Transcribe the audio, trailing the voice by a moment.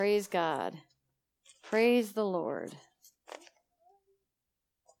Praise God. Praise the Lord.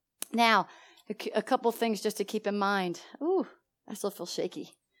 Now, a couple things just to keep in mind. Ooh, I still feel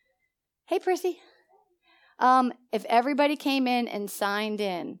shaky. Hey, Prissy. If everybody came in and signed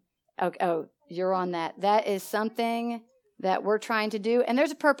in, oh, you're on that. That is something that we're trying to do, and there's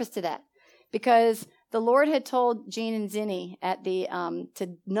a purpose to that, because the Lord had told Jean and Zinni at the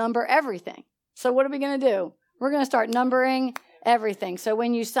to number everything. So what are we going to do? We're going to start numbering everything. So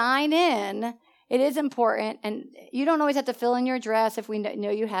when you sign in, it is important, and you don't always have to fill in your address if we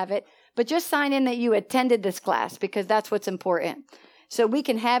know you have it, but just sign in that you attended this class, because that's what's important. So we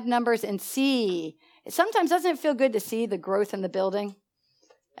can have numbers and see. Sometimes doesn't it feel good to see the growth in the building?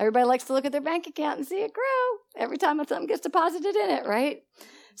 Everybody likes to look at their bank account and see it grow every time something gets deposited in it, right?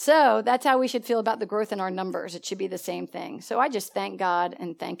 So that's how we should feel about the growth in our numbers. It should be the same thing. So I just thank God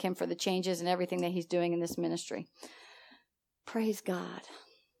and thank him for the changes and everything that he's doing in this ministry. Praise God.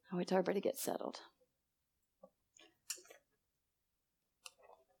 I'll wait till everybody gets settled.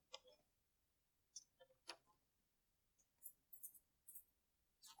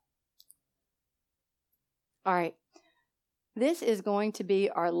 All right. This is going to be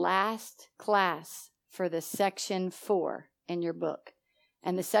our last class for the section 4 in your book.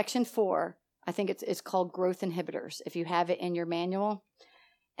 And the section 4, I think it's called growth inhibitors, if you have it in your manual.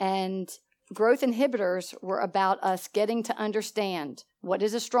 And growth inhibitors were about us getting to understand what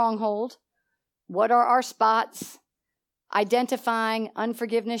is a stronghold, what are our spots, identifying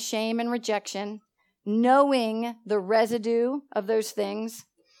unforgiveness, shame, and rejection, knowing the residue of those things.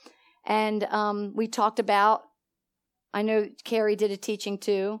 And we talked about, I know Carrie did a teaching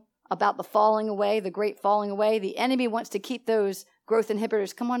too, about the falling away, the great falling away. The enemy wants to keep those growth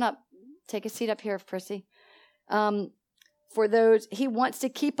inhibitors. Come on up. Take a seat up here, Prissy. For those, he wants to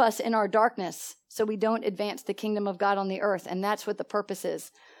keep us in our darkness so we don't advance the kingdom of God on the earth. And that's what the purpose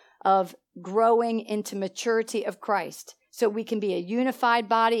is, of growing into maturity of Christ, so we can be a unified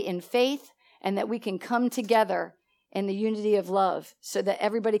body in faith, and that we can come together in the unity of love, so that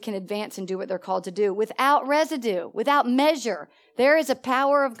everybody can advance and do what they're called to do without residue, without measure. There is a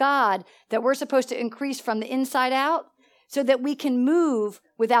power of God that we're supposed to increase from the inside out, so that we can move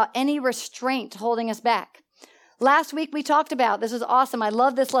without any restraint holding us back. Last week we talked about, this was awesome. I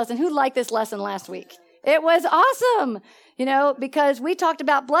love this lesson. Who liked this lesson last week? It was awesome, because we talked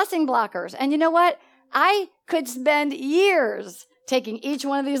about blessing blockers. And you know what? I could spend years taking each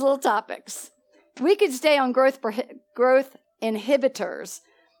one of these little topics. We could stay on growth inhibitors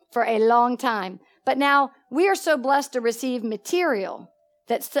for a long time. But now we are so blessed to receive material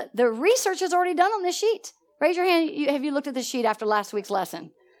that the research is already done on this sheet. Raise your hand. Have you looked at the sheet after last week's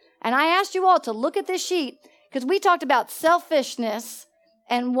lesson? And I asked you all to look at this sheet, because we talked about selfishness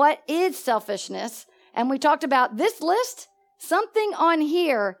and what is selfishness. And we talked about this list. Something on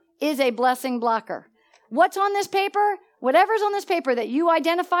here is a blessing blocker. What's on this paper? Whatever's on this paper that you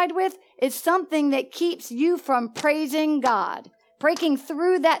identified with is something that keeps you from praising God, breaking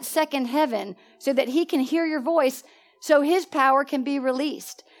through that second heaven so that he can hear your voice, so his power can be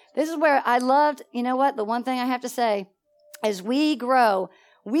released. This is where I loved, the one thing I have to say, as we grow,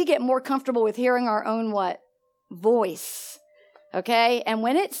 we get more comfortable with hearing our own what? Voice. Okay? And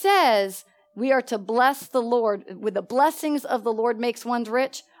when it says we are to bless the Lord, with the blessings of the Lord makes one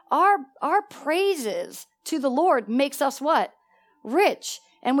rich, our praises to the Lord makes us what? Rich.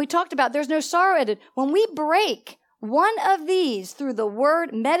 And we talked about there's no sorrow added. When we break one of these through the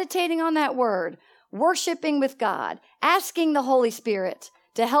word, meditating on that word, worshiping with God, asking the Holy Spirit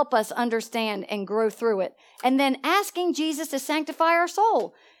to help us understand and grow through it, and then asking Jesus to sanctify our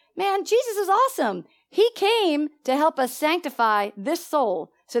soul. Man, Jesus is awesome. He came to help us sanctify this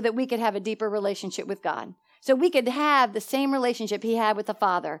soul so that we could have a deeper relationship with God, so we could have the same relationship he had with the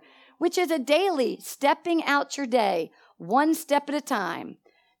Father, which is a daily stepping out your day, one step at a time,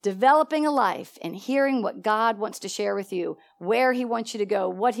 developing a life and hearing what God wants to share with you, where he wants you to go,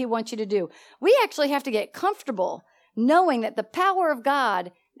 what he wants you to do. We actually have to get comfortable knowing that the power of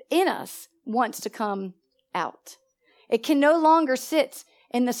God in us wants to come out. It can no longer sit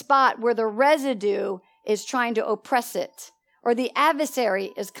in the spot where the residue is trying to oppress it, or the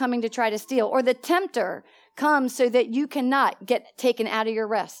adversary is coming to try to steal, or the tempter comes so that you cannot get taken out of your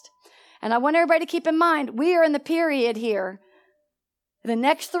rest. And I want everybody to keep in mind, we are in the period here. The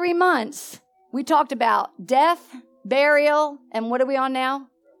next 3 months, we talked about death, burial, and what are we on now?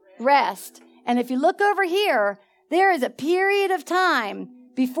 Rest. And if you look over here, there is a period of time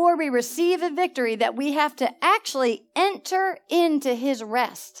before we receive a victory that we have to actually enter into his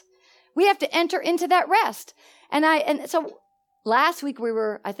rest. We have to enter into that rest. And so last week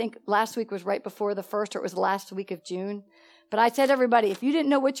I think last week was right before the 1st, or it was the last week of June. But I said to everybody, if you didn't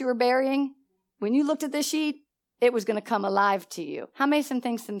know what you were burying, when you looked at this sheet, it was going to come alive to you. How many some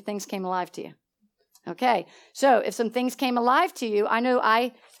things came alive to you? Okay, so if some things came alive to you, I know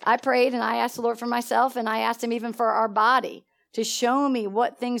I prayed and I asked the Lord for myself, and I asked him even for our body to show me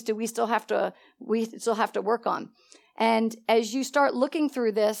what things do we still have to work on. And as you start looking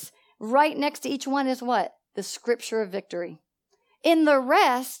through this, right next to each one is what? The scripture of victory. In the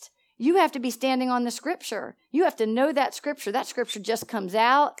rest, you have to be standing on the scripture. You have to know that scripture. That scripture just comes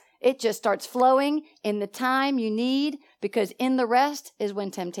out. It just starts flowing in the time you need, because in the rest is when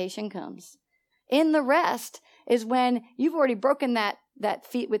temptation comes. In the rest is when you've already broken that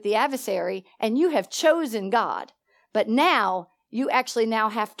feat with the adversary and you have chosen God. But now you actually now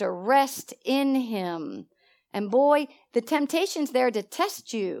have to rest in him. And boy, the temptation's there to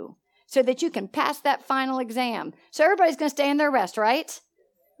test you so that you can pass that final exam. So everybody's going to stay in their rest, right?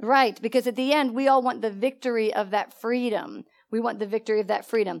 Right, because at the end, we all want the victory of that freedom. We want the victory of that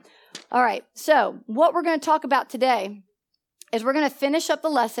freedom. All right, so what we're going to talk about today is we're going to finish up the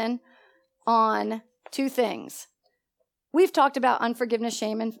lesson on two things. We've talked about unforgiveness,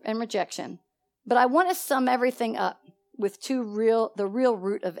 shame, and rejection, but I want to sum everything up with the real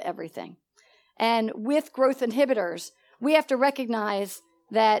root of everything. And with growth inhibitors, we have to recognize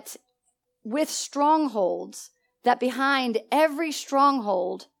that with strongholds, that behind every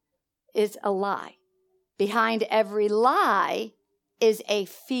stronghold is a lie. Behind every lie is a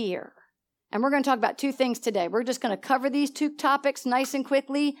fear. And we're going to talk about two things today. We're just going to cover these two topics nice and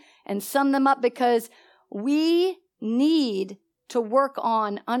quickly and sum them up, because we need to work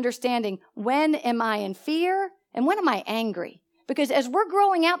on understanding, when am I in fear and when am I angry? Because as we're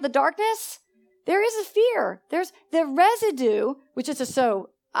growing out the darkness, there is a fear. There's the residue, which is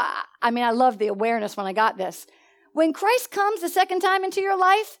I love the awareness when I got this. When Christ comes the second time into your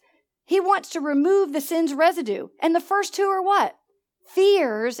life, he wants to remove the sin's residue. And the first two are what?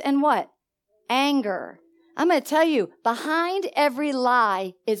 Fears and what? Anger. I'm going to tell you, behind every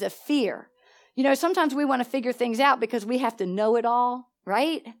lie is a fear. You know, sometimes we want to figure things out because we have to know it all,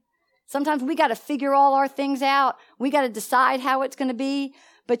 right? Sometimes we got to figure all our things out. We got to decide how it's going to be.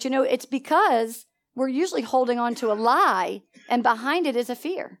 But, you know, it's because we're usually holding on to a lie, and behind it is a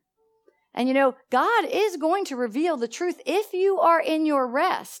fear. And, you know, God is going to reveal the truth if you are in your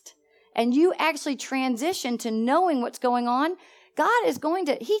rest and you actually transition to knowing what's going on. God is going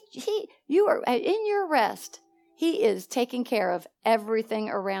to, you are in your rest. He is taking care of everything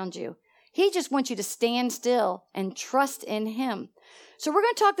around you. He just wants you to stand still and trust in him. So we're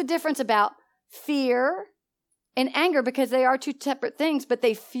going to talk the difference about fear and anger, because they are two separate things, but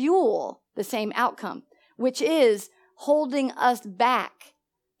they fuel the same outcome, which is holding us back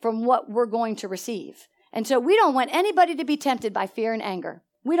from what we're going to receive. And so we don't want anybody to be tempted by fear and anger.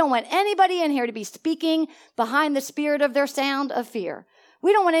 We don't want anybody in here to be speaking behind the spirit of their sound of fear.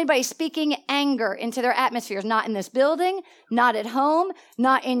 We don't want anybody speaking anger into their atmospheres, not in this building, not at home,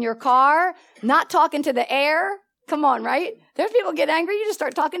 not in your car, not talking to the air. Come on, right? There's people get angry, you just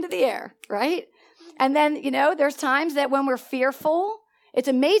start talking to the air, right? And then, you know, there's times that when we're fearful, it's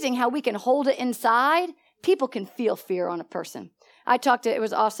amazing how we can hold it inside. People can feel fear on a person. It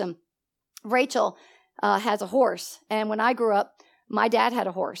was awesome. Rachel has a horse. And when I grew up, my dad had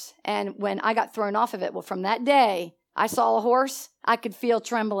a horse. And when I got thrown off of it, well, from that day, I saw a horse, I could feel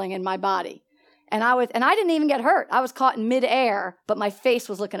trembling in my body. And I didn't even get hurt. I was caught in midair, but my face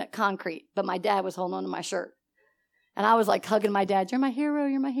was looking at concrete. But my dad was holding on to my shirt. And I was like hugging my dad. You're my hero,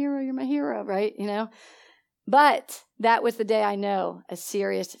 you're my hero, you're my hero, right? You know? But that was the day I know a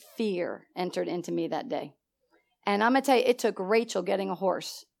serious fear entered into me that day. And I'm going to tell you, it took Rachel getting a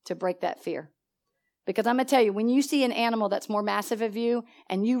horse to break that fear. Because I'm going to tell you, when you see an animal that's more massive of you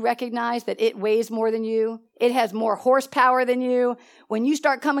and you recognize that it weighs more than you, it has more horsepower than you, when you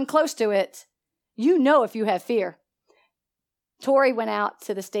start coming close to it, you know if you have fear. Tori went out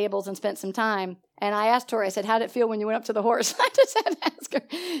to the stables and spent some time. And I asked Tori, I said, how'd it feel when you went up to the horse? I just had to ask her.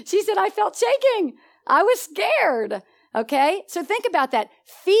 She said, I felt shaking. I was scared. Okay? So think about that.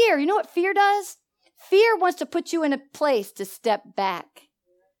 Fear, you know what fear does? Fear wants to put you in a place to step back.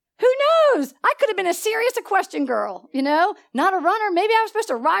 Who knows? I could have been a serious equestrian girl, you know, not a runner. Maybe I was supposed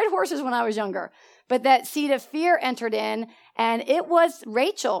to ride horses when I was younger. But that seed of fear entered in, and it was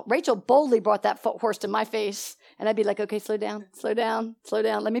Rachel. Rachel boldly brought that horse to my face. And I'd be like, okay, slow down, slow down, slow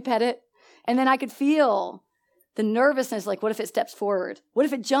down. Let me pet it. And then I could feel the nervousness, like, what if it steps forward? What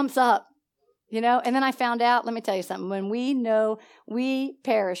if it jumps up? You know, and then I found out, let me tell you something. When we know, we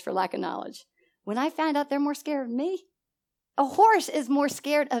perish for lack of knowledge. When I found out they're more scared of me, a horse is more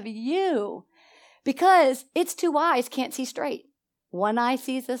scared of you because its two eyes can't see straight. One eye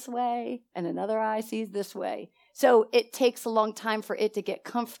sees this way and another eye sees this way. So it takes a long time for it to get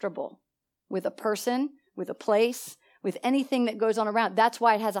comfortable with a person, with a place, with anything that goes on around. That's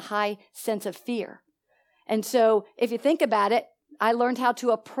why it has a high sense of fear. And so if you think about it, I learned how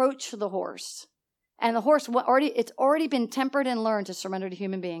to approach the horse. And the horse, it's already been tempered and learned to surrender to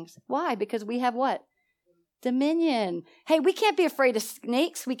human beings. Why? Because we have what? Dominion. Hey, we can't be afraid of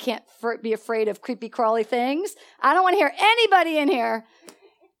snakes. We can't be afraid of creepy crawly things. I don't want to hear anybody in here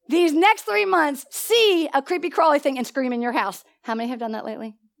these next 3 months see a creepy crawly thing and scream in your house. How many have done that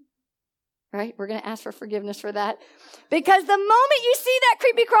lately? Right? We're going to ask for forgiveness for that. Because the moment you see that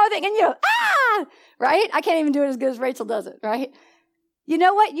creepy crawly thing and you go, ah, right? I can't even do it as good as Rachel does it, right? You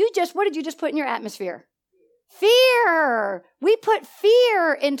know what? What did you just put in your atmosphere? Fear. We put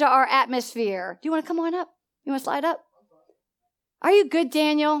fear into our atmosphere. Do you want to come on up? You want to slide up? Are you good,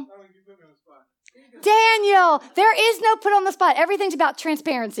 Daniel? Daniel, there is no put on the spot. Everything's about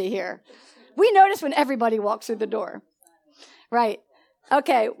transparency here. We notice when everybody walks through the door. Right.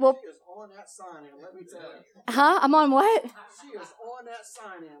 Okay, well. She is on that sign-in, let me tell you. Huh? I'm on what? She is on that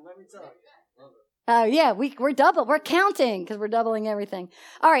sign-in, let me tell you. Oh, yeah, we're double. We're counting because we're doubling everything.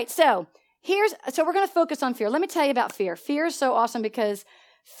 All right, so we're going to focus on fear. Let me tell you about fear. Fear is so awesome because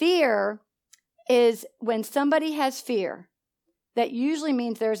fear is when somebody has fear, that usually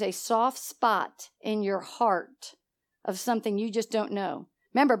means there's a soft spot in your heart of something you just don't know.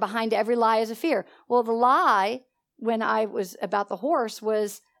 Remember, behind every lie is a fear. Well, the lie when I was about the horse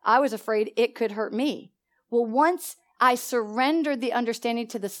was I was afraid it could hurt me. Well, once I surrendered the understanding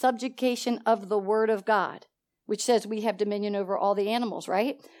to the subjugation of the Word of God, which says we have dominion over all the animals,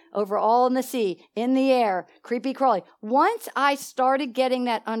 right? Over all in the sea, in the air, creepy crawly. Once I started getting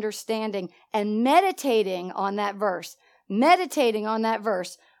that understanding and meditating on that verse,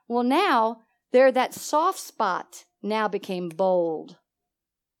 well, now that soft spot now became bold.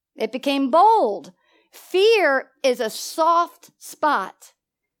 It became bold. Fear is a soft spot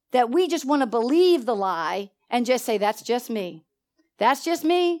that we just want to believe the lie and just say, that's just me. That's just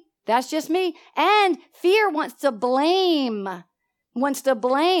me. That's just me. And fear wants to blame.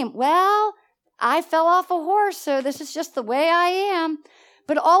 Well, I fell off a horse, so this is just the way I am.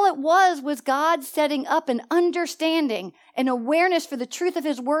 But all it was God setting up an understanding, an awareness for the truth of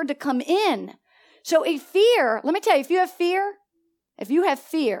his word to come in. So a fear, let me tell you, if you have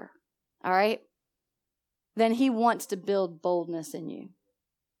fear, all right, then he wants to build boldness in you.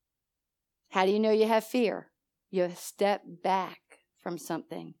 How do you know you have fear? You step back from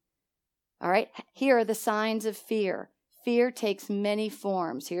something. All right, here are the signs of fear. Fear takes many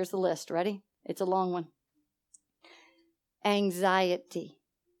forms. Here's the list. Ready? It's a long one. Anxiety.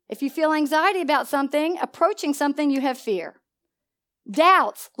 If you feel anxiety about something, approaching something, you have fear.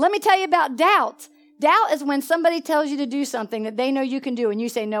 Doubts. Let me tell you about doubt. Doubt is when somebody tells you to do something that they know you can do and you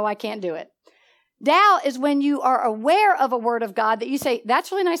say, no, I can't do it. Doubt is when you are aware of a word of God that you say,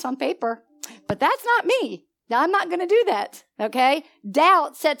 that's really nice on paper, but that's not me. I'm not going to do that. Okay?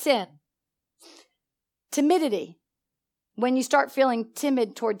 Doubt sets in. Timidity. When you start feeling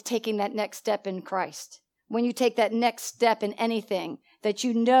timid toward taking that next step in Christ. When you take that next step in anything that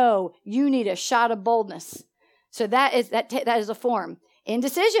you know you need a shot of boldness. So that is a form.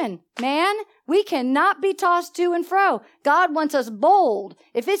 Indecision. Man, we cannot be tossed to and fro. God wants us bold.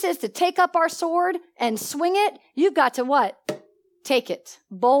 If it says to take up our sword and swing it, you've got to what? Take it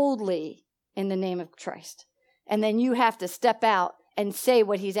boldly in the name of Christ. And then you have to step out and say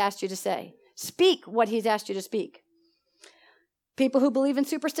what he's asked you to say. Speak what he's asked you to speak. People who believe in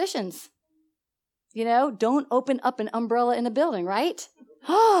superstitions. Don't open up an umbrella in a building, right?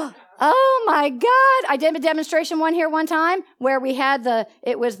 Oh my God. I did a demonstration one time where we had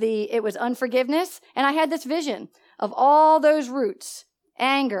it was unforgiveness. And I had this vision of all those roots,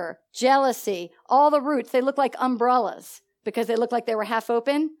 anger, jealousy, all the roots. They look like umbrellas because they look like they were half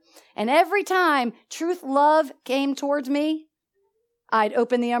open. And every time truth, love came towards me, I'd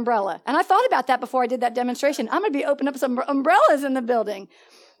open the umbrella. And I thought about that before I did that demonstration. I'm going to be opening up some umbrellas in the building.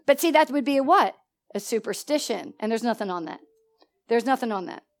 But see, that would be a what? A superstition. And there's nothing on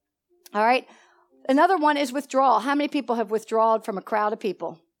that. All right. Another one is withdrawal. How many people have withdrawn from a crowd of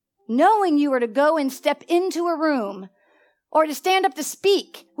people? Knowing you are to go and step into a room or to stand up to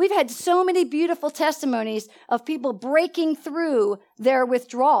speak. We've had so many beautiful testimonies of people breaking through their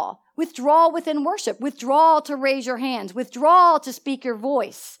withdrawal. Withdrawal within worship. Withdrawal to raise your hands. Withdrawal to speak your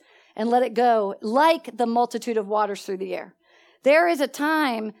voice and let it go like the multitude of waters through the air. There is a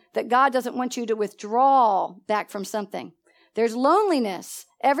time that God doesn't want you to withdraw back from something. There's loneliness.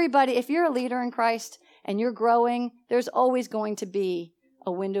 Everybody, if you're a leader in Christ and you're growing, there's always going to be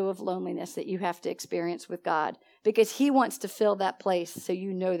a window of loneliness that you have to experience with God because he wants to fill that place so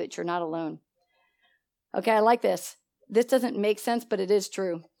you know that you're not alone. Okay, I like this. This doesn't make sense, but it is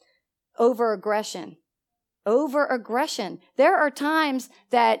true. Over-aggression. Over-aggression. There are times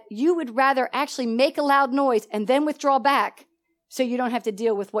that you would rather actually make a loud noise and then withdraw back so you don't have to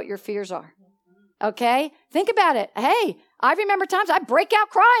deal with what your fears are. Okay? Think about it. Hey, I remember times I break out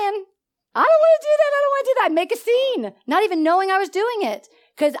crying. I don't want to do that. I don't want to do that. I make a scene, not even knowing I was doing it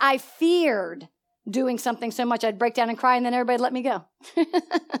because I feared doing something so much I'd break down and cry and then everybody let me go.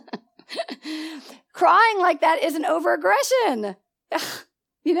 Crying like that is an over-aggression.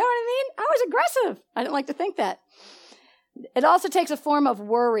 You know what I mean? I was aggressive. I didn't like to think that. It also takes a form of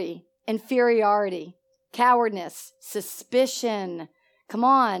worry, inferiority, cowardness, suspicion. Come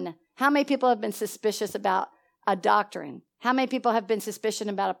on. How many people have been suspicious about a doctrine? How many people have been suspicious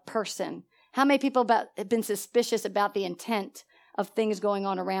about a person? How many people have been suspicious about the intent of things going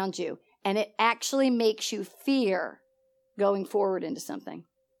on around you? And it actually makes you fear going forward into something.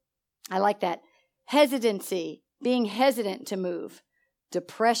 I like that. Hesitancy, being hesitant to move.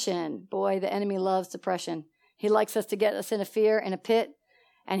 Depression. Boy, the enemy loves depression. He likes us to get us in a fear, in a pit,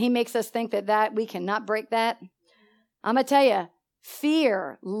 and he makes us think that we cannot break that. I'm going to tell you,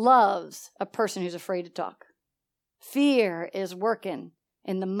 fear loves a person who's afraid to talk. Fear is working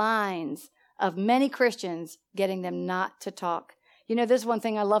in the minds of many Christians, getting them not to talk. You know, this is one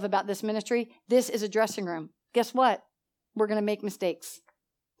thing I love about this ministry. This is a dressing room. Guess what? We're going to make mistakes.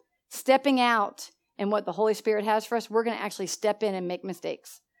 Stepping out in what the Holy Spirit has for us, we're going to actually step in and make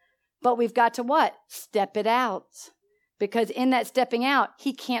mistakes. But we've got to what? Step it out. Because in that stepping out,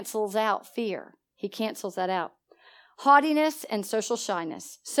 he cancels out fear. He cancels that out. Haughtiness and social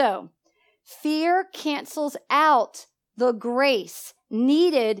shyness. So, fear cancels out the grace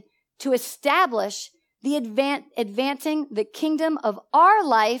needed to establish the advancing the kingdom of our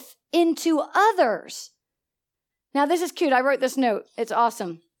life into others. Now, this is cute. I wrote this note. It's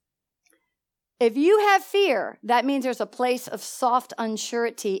awesome. If you have fear, that means there's a place of soft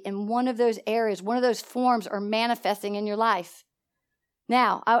unsurety in one of those areas, one of those forms are manifesting in your life.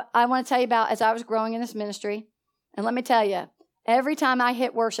 Now, I want to tell you about as I was growing in this ministry, and let me tell you, every time I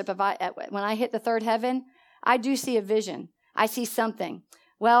hit worship, when I hit the third heaven, I do see a vision. I see something.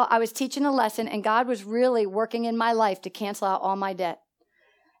 Well, I was teaching a lesson, and God was really working in my life to cancel out all my debt.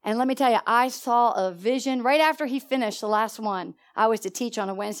 And let me tell you, I saw a vision right after he finished the last one. I was to teach on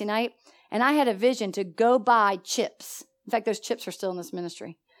a Wednesday night. And I had a vision to go buy chips. In fact, those chips are still in this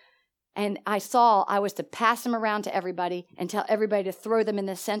ministry. And I was to pass them around to everybody and tell everybody to throw them in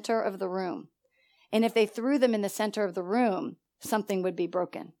the center of the room. And if they threw them in the center of the room, something would be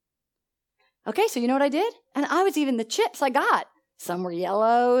broken. Okay, so you know what I did? And the chips I got. Some were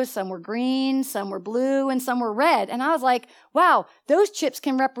yellow, some were green, some were blue, and some were red. And I was like, wow, those chips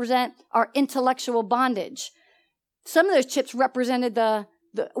can represent our intellectual bondage. Some of those chips represented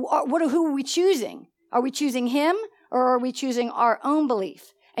who are we choosing? Are we choosing him or are we choosing our own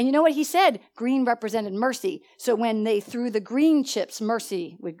belief? And you know what he said? Green represented mercy. So when they threw the green chips,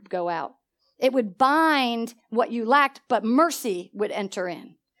 mercy would go out. It would bind what you lacked, but mercy would enter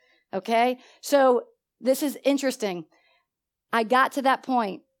in. Okay? So this is interesting. I got to that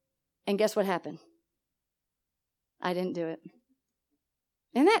point, and guess what happened? I didn't do it.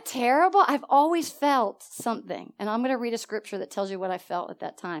 Isn't that terrible? I've always felt something. And I'm going to read a scripture that tells you what I felt at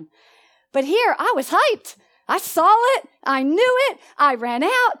that time. But here, I was hyped. I saw it. I knew it. I ran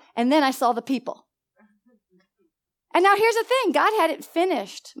out. And then I saw the people. And now here's the thing. God hadn't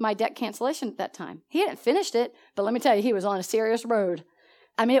finished my debt cancellation at that time. He hadn't finished it. But let me tell you, he was on a serious road.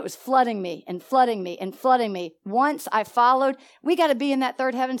 I mean, it was flooding me and flooding me and flooding me. Once I followed, we got to be in that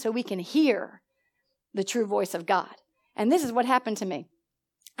third heaven so we can hear the true voice of God. And this is what happened to me.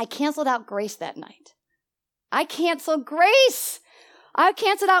 I canceled out grace that night. I canceled grace. I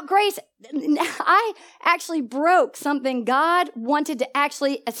actually broke something God wanted to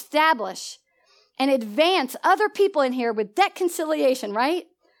actually establish and advance other people in here with debt conciliation, right?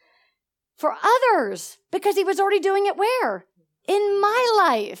 For others, because he was already doing it where? In my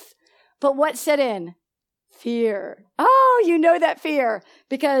life. But what set in? Fear. Oh, you know that fear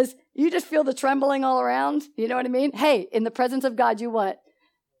because you just feel the trembling all around. You know what I mean? Hey, in the presence of God, you what?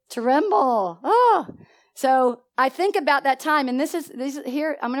 Tremble. Oh, so I think about that time, and this is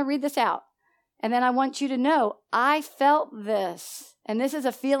here. I'm going to read this out, and then I want you to know I felt this, and this is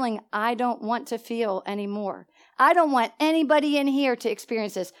a feeling I don't want to feel anymore. I don't want anybody in here to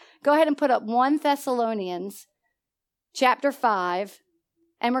experience this. Go ahead and put up 1 Thessalonians chapter 5,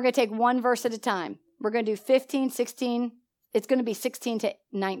 and we're going to take one verse at a time. We're going to do 15, 16. It's going to be 16 to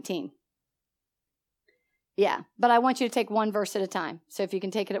 19. Yeah, but I want you to take one verse at a time. So if you can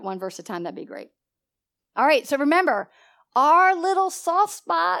take it at one verse at a time, that'd be great. All right, so remember, our little soft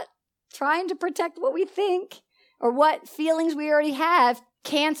spot trying to protect what we think or what feelings we already have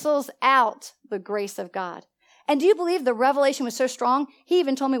cancels out the grace of God. And do you believe the revelation was so strong? He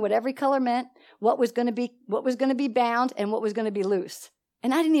even told me what every color meant, what was going to be bound, and what was going to be loose.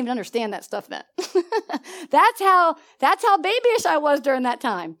 And I didn't even understand that stuff then. That's how babyish I was during that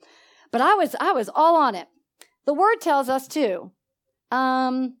time. But I was all on it. The word tells us too.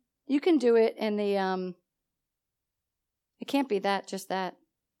 You can do it in the it can't be that, just that.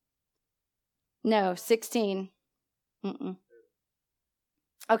 No, 16.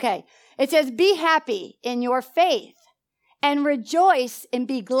 Okay. It says, be happy in your faith and rejoice and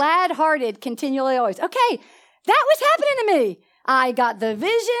be glad-hearted continually always. Okay, that was happening to me. I got the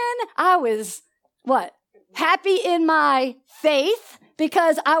vision. I was, happy in my faith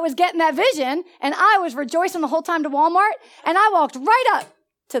because I was getting that vision, and I was rejoicing the whole time to Walmart, and I walked right up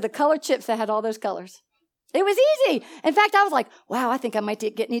to the color chips that had all those colors. It was easy. In fact, I was like, wow, I think I might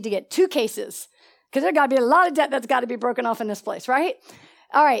need to get 2 cases because there's got to be a lot of debt that's got to be broken off in this place, right?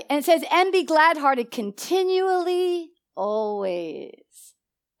 All right, and it says, and be glad-hearted continually, always.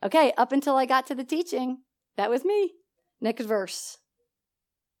 Okay, up until I got to the teaching, that was me. Next verse.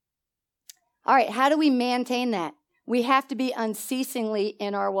 All right, how do we maintain that? We have to be unceasingly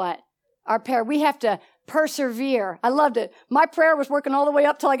in our what? Our prayer. We have to persevere. I loved it. My prayer was working all the way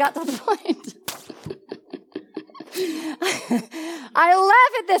up till I got to the point. I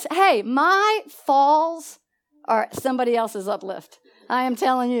laugh at this. Hey, my falls are somebody else's uplift. I am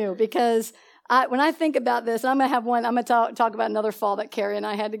telling you, because when I think about this, I'm going to have one. I'm going to talk about another fall that Carrie and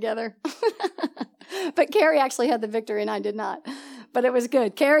I had together. But Carrie actually had the victory and I did not. But it was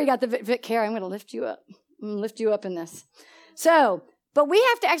good. Carrie got the victory. Carrie, I'm going to lift you up. I'm going to lift you up in this. So, but we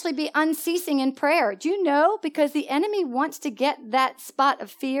have to actually be unceasing in prayer. Do you know? Because the enemy wants to get that spot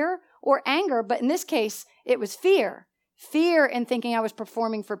of fear or anger. But in this case, it was fear. Fear in thinking I was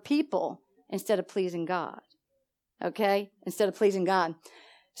performing for people instead of pleasing God. Okay? Instead of pleasing God.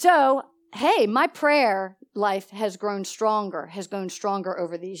 So, hey, my prayer life has grown stronger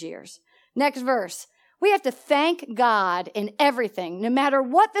over these years. Next verse. We have to thank God in everything, no matter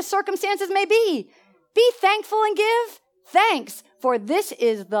what the circumstances may be. Be thankful and give thanks, for this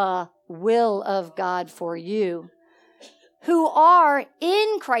is the will of God for you, who are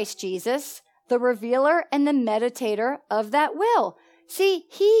in Christ Jesus, the revealer and the meditator of that will. See,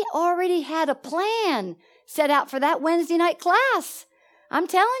 he already had a plan set out for that Wednesday night class. I'm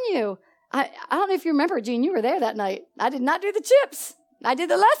telling you. I don't know if you remember, Gene, you were there that night. I did not do the chips. I did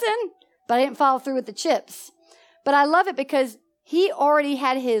the lesson, but I didn't follow through with the chips. But I love it because he already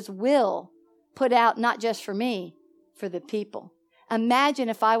had his will put out, not just for me, for the people. Imagine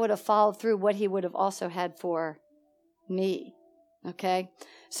if I would have followed through what he would have also had for me. Okay?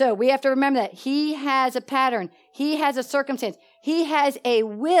 So we have to remember that he has a pattern. He has a circumstance. He has a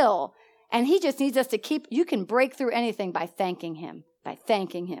will. And he just needs us to you can break through anything by thanking him, by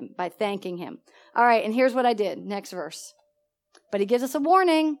thanking him, by thanking him. All right, and here's what I did. Next verse. But he gives us a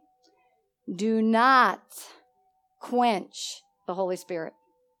warning. Do not quench the Holy Spirit.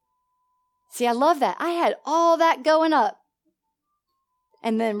 See, I love that. I had all that going up.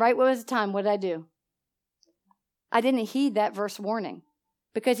 And then right when it was the time, what did I do? I didn't heed that verse warning.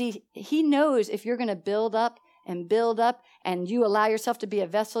 Because he knows if you're going to build up and you allow yourself to be a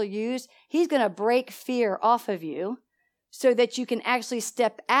vessel used, he's going to break fear off of you so that you can actually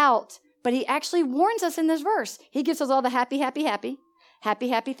step out. But he actually warns us in this verse. He gives us all the happy,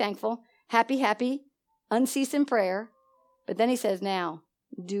 thankful, happy, uncease in prayer. But then he says, now,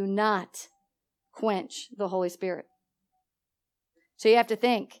 do not quench the Holy Spirit. So you have to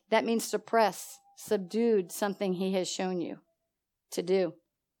think. That means suppress, subdued something he has shown you to do.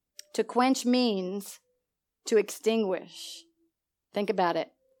 To quench means to extinguish. Think about it.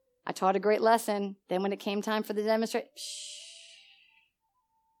 I taught a great lesson. Then when it came time for the demonstration,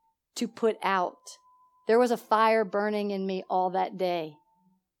 to put out. There was a fire burning in me all that day.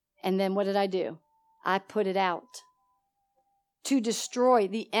 And then what did I do? I put it out. To destroy.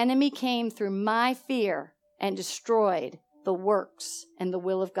 The enemy came through my fear and destroyed the works and the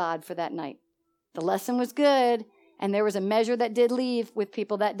will of God for that night. The lesson was good, and there was a measure that did leave with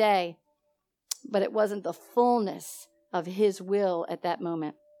people that day, but it wasn't the fullness of his will at that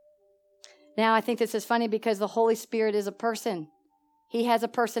moment. Now, I think this is funny because the Holy Spirit is a person. He has a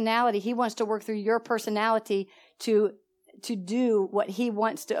personality. He wants to work through your personality to do what he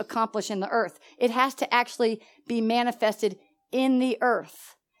wants to accomplish in the earth. It has to actually be manifested in the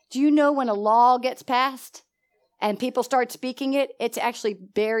earth. Do you know when a law gets passed and people start speaking it, it's actually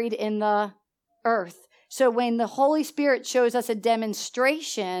buried in the earth. So when the Holy Spirit shows us a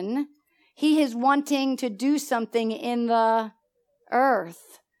demonstration, he is wanting to do something in the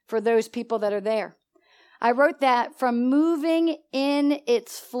earth. for those people that are there. I wrote that from moving in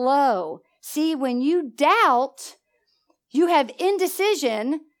its flow. See, when you doubt, you have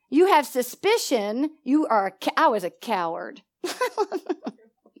indecision, you have suspicion, I was a coward.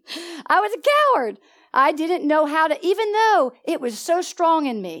 I was a coward. I didn't know how to, even though it was so strong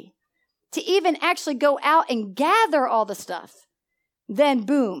in me, to even actually go out and gather all the stuff. Then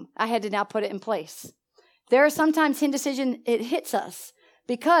boom, I had to now put it in place. There are sometimes indecision, it hits us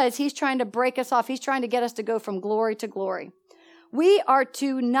because he's trying to break us off. He's trying to get us to go from glory to glory. We are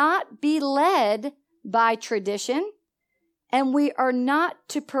to not be led by tradition, and we are not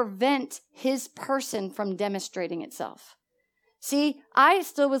to prevent his person from demonstrating itself. See, I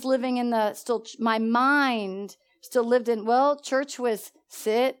still was living in my mind still lived in, church was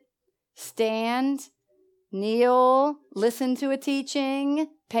sit, stand, kneel, listen to a teaching,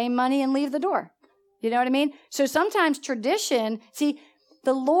 pay money, and leave the door. You know what I mean? So sometimes tradition, see,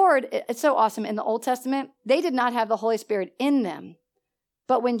 the Lord, it's so awesome. In the Old Testament, they did not have the Holy Spirit in them.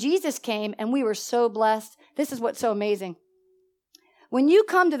 But when Jesus came and we were so blessed, this is what's so amazing. When you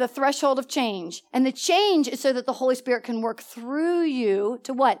come to the threshold of change, and the change is so that the Holy Spirit can work through you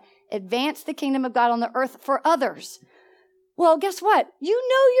to what? Advance the kingdom of God on the earth for others. Well, guess what? You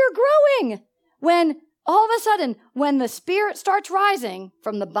know you're growing when all of a sudden, when the Spirit starts rising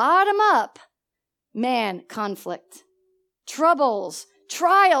from the bottom up, man, conflict, troubles,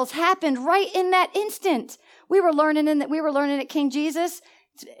 trials happened right in that instant. We were learning at King Jesus,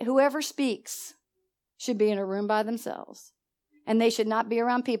 whoever speaks should be in a room by themselves. And they should not be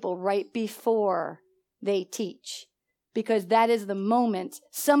around people right before they teach. Because that is the moment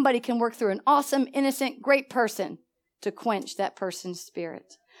somebody can work through an awesome, innocent, great person to quench that person's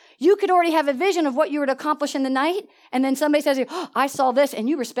spirit. You could already have a vision of what you were to accomplish in the night, and then somebody says, I saw this, and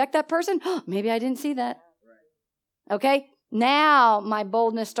you respect that person? Maybe I didn't see that. Okay? Now my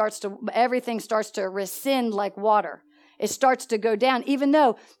boldness everything starts to rescind like water. It starts to go down, even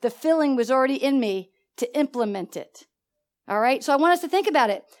though the filling was already in me to implement it. All right? So I want us to think about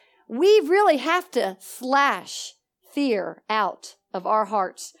it. We really have to slash fear out of our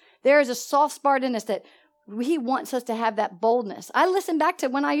hearts. There is a soft spot in us that he wants us to have that boldness. I listen back to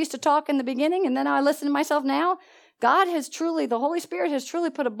when I used to talk in the beginning, and then I listen to myself now. The Holy Spirit has truly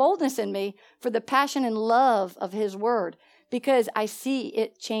put a boldness in me for the passion and love of his word, because I see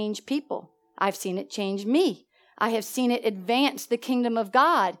it change people. I've seen it change me. I have seen it advance the kingdom of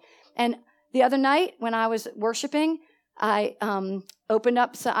God. And the other night when I was worshiping, I opened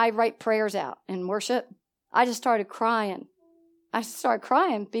up, so I write prayers out in worship. I just started crying.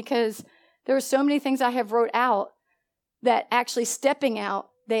 Because there were so many things I have wrote out that actually stepping out,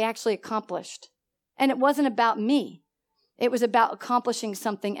 they actually accomplished. And it wasn't about me. It was about accomplishing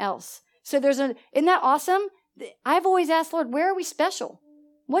something else. So isn't that awesome? I've always asked, Lord, where are we special?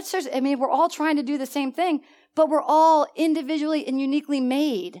 We're all trying to do the same thing, but we're all individually and uniquely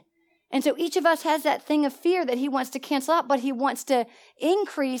made. And so each of us has that thing of fear that he wants to cancel out, but he wants to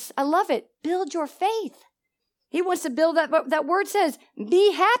increase. I love it. Build your faith. He wants to build that word says,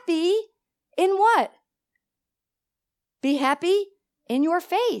 be happy in what? Be happy in your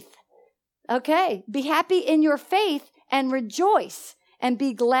faith. Okay. Be happy in your faith and rejoice and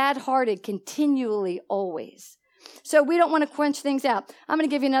be glad-hearted continually always. So we don't want to quench things out. I'm going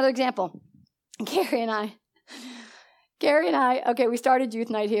to give you another example. Gary and I, we started youth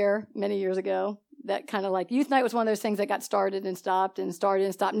night here many years ago. That kind of like youth night was one of those things that got started and stopped and started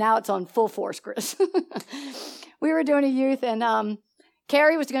and stopped. Now it's on full force, Chris. We were doing a youth, and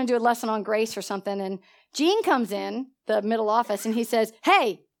Carrie was going to do a lesson on grace or something. And Gene comes in the middle office and he says,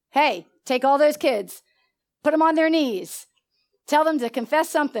 hey, take all those kids, put them on their knees, tell them to confess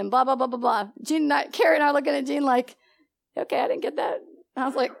something, blah, blah, blah, blah, blah. Carrie and I are looking at Gene like, okay, I didn't get that. I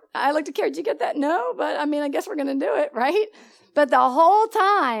was like, I looked at Carrie, did you get that? No, but I guess we're going to do it, right? But the whole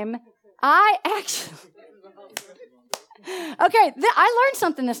time, I learned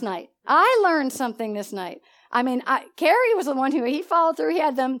something this night. Carrie was the one who, he followed through, he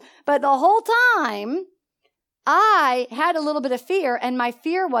had them, but the whole time, I had a little bit of fear, and my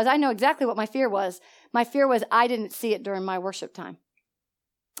fear was, I know exactly what my fear was. My fear was I didn't see it during my worship time.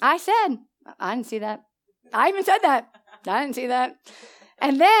 I said, I didn't see that. I even said that. I didn't see that.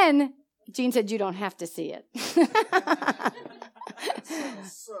 And then Gene said, you don't have to see it.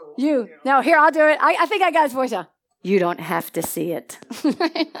 No, here, I'll do it. I think I got his voice out. You don't have to see it.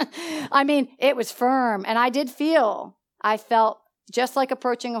 It was firm. And I felt just like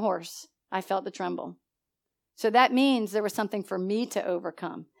approaching a horse. I felt the tremble. So that means there was something for me to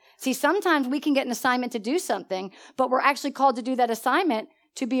overcome. See, sometimes we can get an assignment to do something, but we're actually called to do that assignment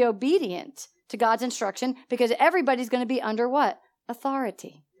to be obedient to God's instruction, because everybody's going to be under what?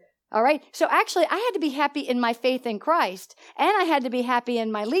 Authority. All right. So actually, I had to be happy in my faith in Christ, and I had to be happy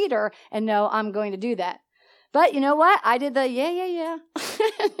in my leader and know I'm going to do that. But you know what? I did the yeah.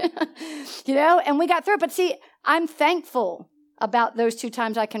 And we got through it. But see, I'm thankful about those 2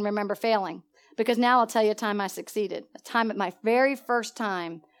 times I can remember failing, because now I'll tell you a time I succeeded. A time at my very first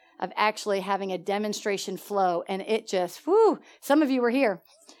time of actually having a demonstration flow, and it just, some of you were here.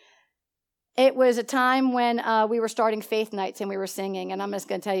 It was a time when we were starting faith nights and we were singing, and I'm just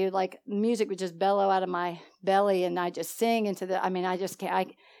going to tell you, like, music would just bellow out of my belly, and I just sing into the,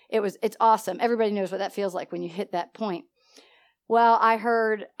 it's awesome. Everybody knows what that feels like when you hit that point. Well, I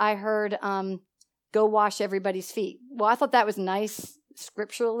heard, go wash everybody's feet. Well, I thought that was nice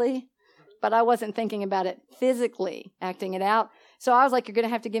scripturally, but I wasn't thinking about it physically, acting it out. So I was like, you're going to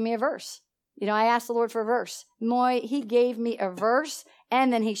have to give me a verse. I asked the Lord for a verse. He gave me a verse,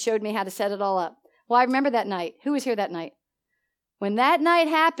 and then he showed me how to set it all up. Well, I remember that night. Who was here that night? When that night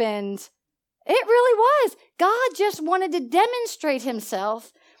happened, it really was. God just wanted to demonstrate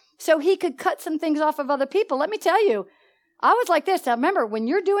himself so he could cut some things off of other people. Let me tell you, I was like this. Now, remember, when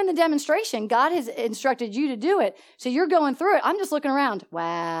you're doing the demonstration, God has instructed you to do it. So you're going through it. I'm just looking around.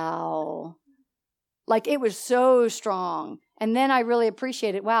 Wow. Like, it was so strong. And then I really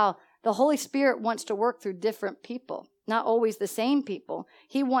appreciated, wow, the Holy Spirit wants to work through different people, not always the same people.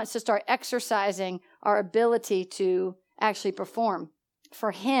 He wants to start exercising our ability to actually perform for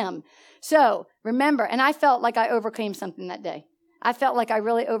him. So remember, and I felt like I overcame something that day. I felt like I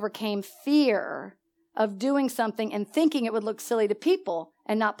really overcame fear of doing something and thinking it would look silly to people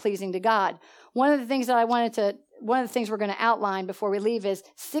and not pleasing to God. One of the things we're going to outline before we leave is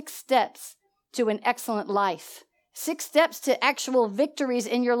 6 steps to an excellent life. 6 steps to actual victories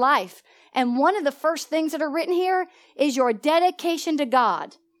in your life. And one of the first things that are written here is your dedication to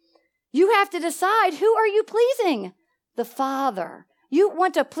God. You have to decide, who are you pleasing? The Father. You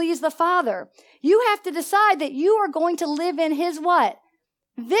want to please the Father. You have to decide that you are going to live in his what?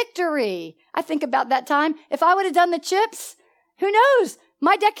 Victory. I think about that time. If I would have done the chips, who knows?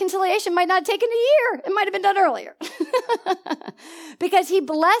 My debt conciliation might not have taken a year. It might have been done earlier. Because he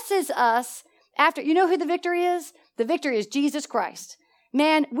blesses us after. You know who the victory is? The victory is Jesus Christ.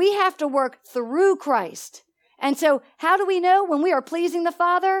 Man, we have to work through Christ. And so how do we know when we are pleasing the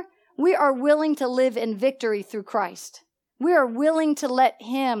Father? We are willing to live in victory through Christ. We are willing to let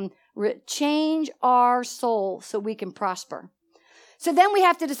him change our soul so we can prosper. So then we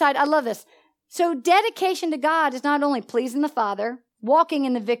have to decide, I love this. So dedication to God is not only pleasing the Father, walking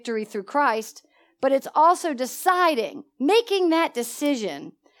in the victory through Christ, but it's also deciding, making that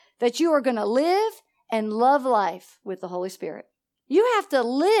decision that you are going to live and love life with the Holy Spirit. You have to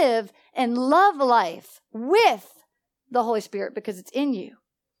live and love life with the Holy Spirit because it's in you.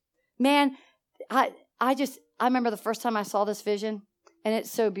 Man, I remember the first time I saw this vision, and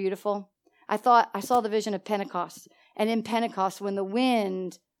it's so beautiful. I saw the vision of Pentecost. And in Pentecost, when the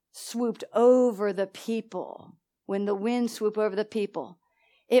wind swooped over the people,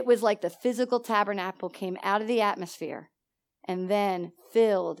 it was like the physical tabernacle came out of the atmosphere and then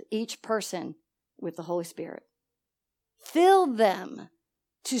filled each person with the Holy Spirit. Filled them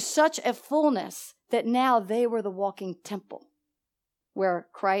to such a fullness that now they were the walking temple where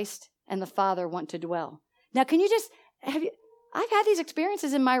Christ and the Father want to dwell. Now, I've had these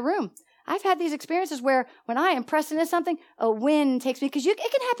experiences in my room. I've had these experiences where when I am pressed into something, a wind takes me, because it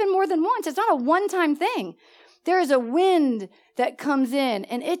can happen more than once. It's not a one-time thing. There is a wind that comes in,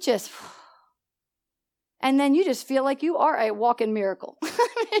 and it just, and then you just feel like you are a walking miracle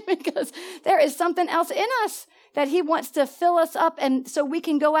because there is something else in us that he wants to fill us up, and so we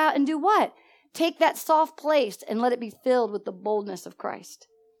can go out and do what? Take that soft place and let it be filled with the boldness of Christ.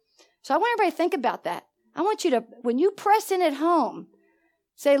 So I want everybody to think about that. I want you to, when you press in at home,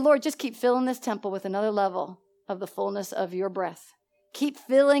 say, Lord, just keep filling this temple with another level of the fullness of your breath. Keep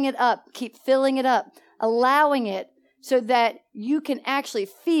filling it up, allowing it so that you can actually,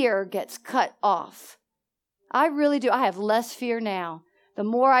 fear gets cut off. I really do. I have less fear now. The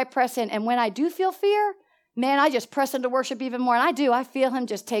more I press in, and when I do feel fear, man, I just press into worship even more. And I feel him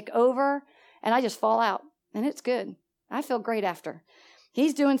just take over, and I just fall out. And it's good. I feel great after.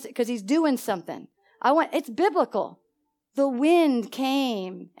 Because he's doing something. It's biblical. The wind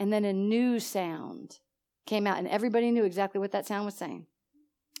came, and then a new sound came out, and everybody knew exactly what that sound was saying.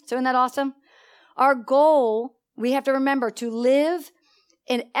 So isn't that awesome? Our goal, we have to remember, to live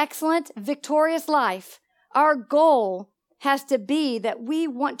an excellent, victorious life. Our goal has to be that we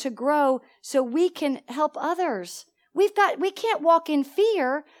want to grow so we can help others. We can't walk in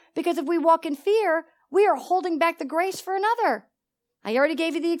fear, because if we walk in fear, we are holding back the grace for another. I already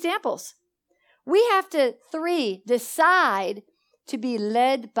gave you the examples. We have to, 3, decide to be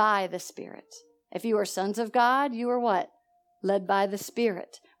led by the Spirit. If you are sons of God, you are what? Led by the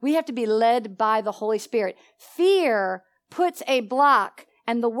Spirit. We have to be led by the Holy Spirit. Fear puts a block,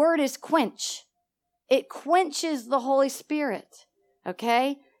 and the word is quench. It quenches the Holy Spirit,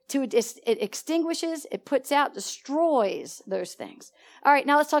 okay? It extinguishes, it puts out, destroys those things. All right,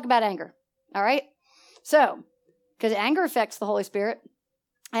 now let's talk about anger, all right? So, because anger affects the Holy Spirit,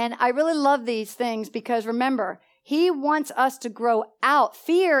 and I really love these things because remember, he wants us to grow out.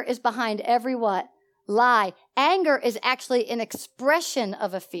 Fear is behind every what? Lie. Anger is actually an expression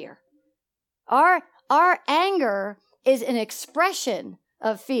of a fear. Our anger is an expression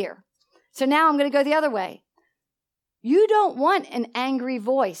of fear. So now I'm going to go the other way. You don't want an angry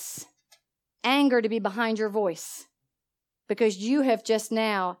voice, anger to be behind your voice, because you have just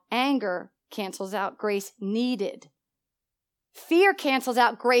now, anger cancels out grace needed. Fear cancels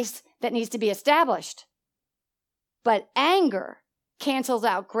out grace that needs to be established. But anger cancels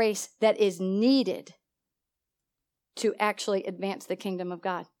out grace that is needed to actually advance the kingdom of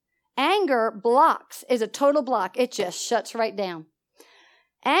God. Anger blocks, is a total block. It just shuts right down.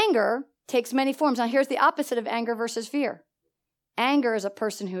 Anger takes many forms. Now here's the opposite of anger versus fear. Anger is a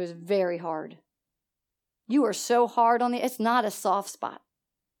person who is very hard. You are so hard on it's not a soft spot.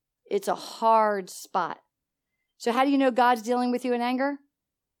 It's a hard spot. So how do you know God's dealing with you in anger?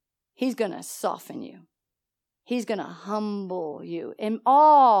 He's going to soften you. He's going to humble you. In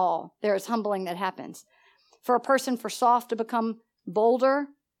all, there is humbling that happens. For a person for soft to become bolder,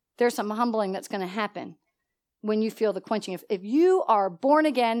 there's some humbling that's going to happen when you feel the quenching. If you are born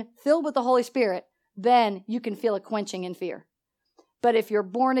again, filled with the Holy Spirit, then you can feel a quenching in fear. But if you're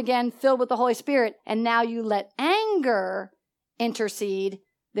born again, filled with the Holy Spirit, and now you let anger intercede,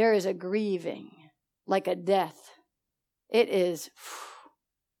 there is a grieving, like a death. It is.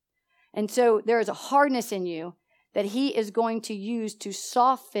 And so there is a hardness in you that he is going to use to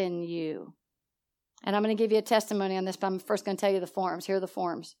soften you. And I'm going to give you a testimony on this, but I'm first going to tell you the forms. Here are the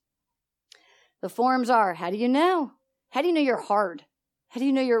forms. The forms are, how do you know? How do you know you're hard? How do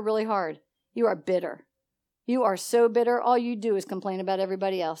you know you're really hard? You are bitter. You are so bitter, all you do is complain about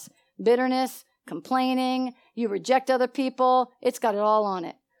everybody else. Bitterness, complaining, you reject other people, it's got it all on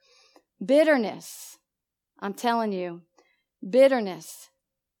it. Bitterness, I'm telling you, bitterness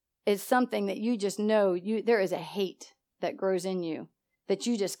is something that you just know, there is a hate that grows in you that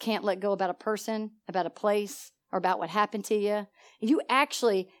you just can't let go about a person, about a place, or about what happened to you.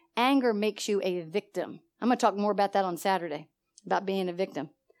 Anger makes you a victim. I'm going to talk more about that on Saturday, about being a victim.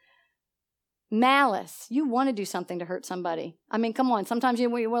 Malice. You want to do something to hurt somebody. I mean, come on. Sometimes you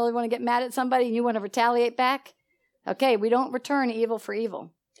really want to get mad at somebody and you want to retaliate back. Okay, we don't return evil for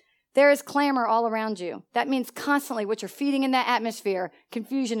evil. There is clamor all around you. That means constantly what you're feeding in that atmosphere,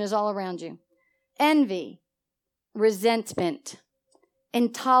 confusion is all around you. Envy, resentment,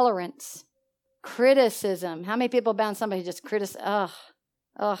 intolerance, criticism. How many people bound somebody just criticize?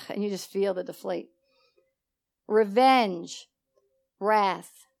 And you just feel the deflate. Revenge,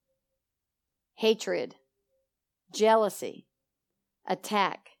 wrath, hatred, jealousy,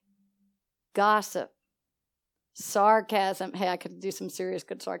 attack, gossip, sarcasm. Hey, I could do some serious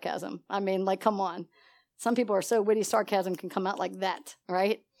good sarcasm. I mean, come on. Some people are so witty, sarcasm can come out like that,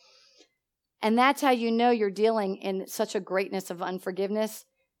 right? And that's how you know you're dealing in such a greatness of unforgiveness.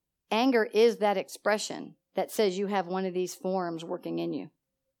 Anger is that expression that says you have one of these forms working in you.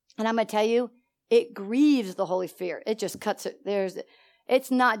 And I'm going to tell you, it grieves the Holy Spirit. It just cuts it. It's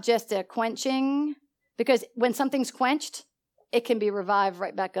not just a quenching, because when something's quenched, it can be revived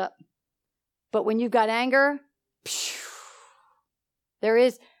right back up. But when you've got anger,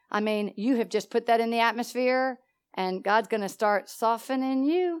 you have just put that in the atmosphere, and God's going to start softening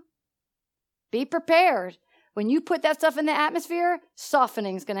you. Be prepared. When you put that stuff in the atmosphere,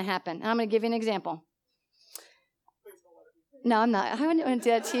 softening is going to happen. And I'm going to give you an example. No, I'm not. I wouldn't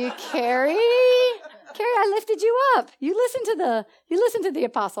do that to you, Carrie. Carrie, I lifted you up. You listened to the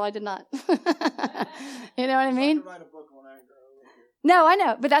apostle. I did not. You know what I mean? Write a book on anger. No, I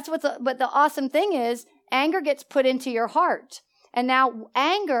know. But that's but the awesome thing is anger gets put into your heart. And now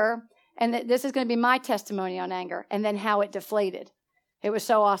anger, and this is going to be my testimony on anger, and then how it deflated. It was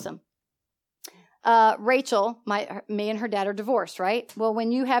so awesome. Rachel, me and her dad are divorced, right? Well,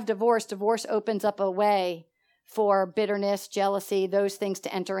 when you have divorce opens up a way for bitterness, jealousy, those things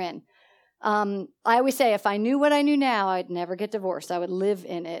to enter in. I always say, if I knew what I knew now, I'd never get divorced. I would live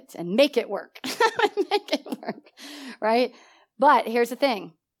in it and make it work. Make it work, right? But here's the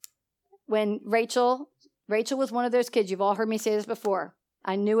thing. When Rachel was one of those kids, you've all heard me say this before.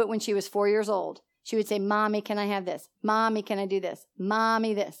 I knew it when she was 4 years old. She would say, Mommy, can I have this? Mommy, can I do this?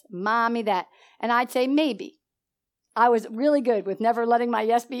 Mommy, this. Mommy, that. And I'd say, maybe. I was really good with never letting my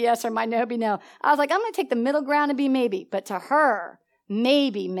yes be yes or my no be no. I was like, I'm going to take the middle ground and be maybe. But to her,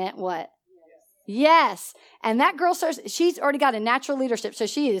 maybe meant what? Yes. And that girl, she's already got a natural leadership. So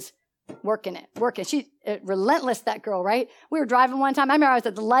she is working. She's relentless, that girl, right? We were driving one time. I remember I was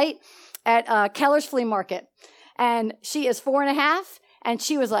at the light at Keller's Flea Market. And she is 4.5. And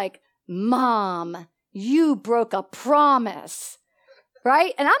she was like, Mom, you broke a promise.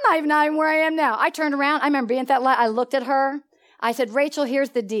 Right? And I'm not even where I am now. I turned around. I remember being at that light. I looked at her. I said, Rachel, here's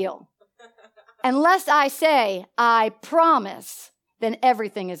the deal. Unless I say, I promise, then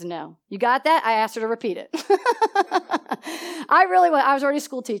everything is no. You got that? I asked her to repeat it. I was already a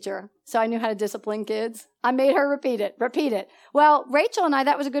school teacher, so I knew how to discipline kids. I made her repeat it. Well, Rachel and I,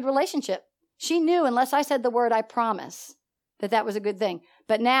 that was a good relationship. She knew unless I said the word, I promise, that was a good thing.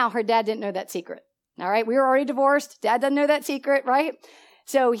 But now her dad didn't know that secret. All right, we were already divorced. Dad doesn't know that secret, right?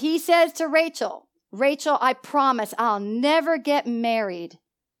 So he says to Rachel, I promise I'll never get married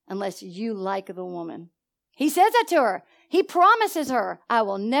unless you like the woman. He says that to her. He promises her, I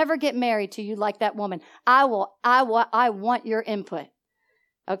will never get married till you like that woman. I want your input.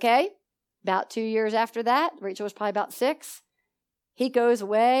 Okay? About 2 years after that, Rachel was probably about 6. He goes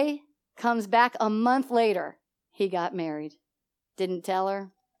away, comes back a month later. He got married. Didn't tell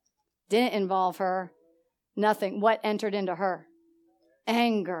her. Didn't involve her. Nothing. What entered into her?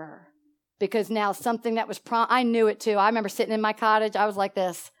 Anger. Because now something that was I knew it too. I remember sitting in my cottage. I was like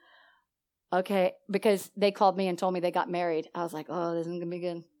this. Okay. Because they called me and told me they got married. I was like, oh, this isn't going to be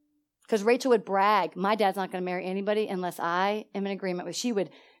good. Because Rachel would brag. My dad's not going to marry anybody unless I am in agreement with.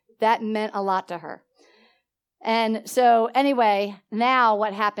 That meant a lot to her. And so anyway, now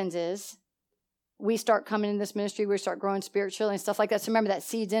what happens is we start coming in this ministry. We start growing spiritually and stuff like that. So remember, that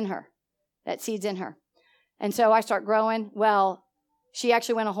seed's in her. And so I start growing. Well, she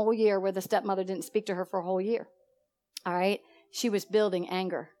actually went a whole year where the stepmother didn't speak to her for a whole year. All right. She was building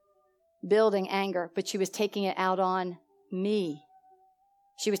anger, but she was taking it out on me.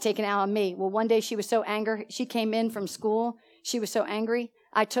 Well, one day she was so angry. She came in from school. She was so angry.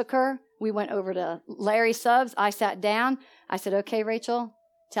 I took her. We went over to Larry Subs. I sat down. I said, okay, Rachel,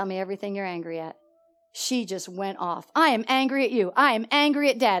 tell me everything you're angry at. She just went off. I am angry at you. I am angry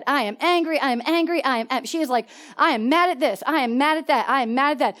at Dad. I am angry. She is like, I am mad at this. I am mad at that. I am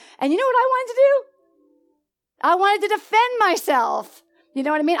mad at that. And you know what I wanted to do? I wanted to defend myself. You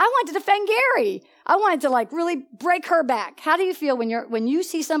know what I mean? I wanted to defend Gary. I wanted to really break her back. How do you feel when you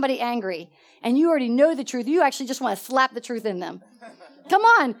see somebody angry and you already know the truth? You actually just want to slap the truth in them. Come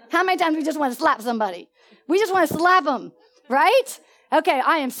on. How many times do we just want to slap somebody? We just want to slap them, right? Okay,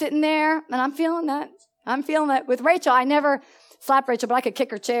 I am sitting there, and I'm feeling that. With Rachel, I never slap Rachel, but I could kick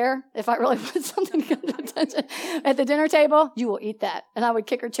her chair if I really wanted something to come to attention. At the dinner table, you will eat that. And I would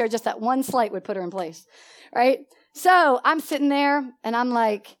kick her chair. Just that one slight would put her in place, right? So I'm sitting there, and I'm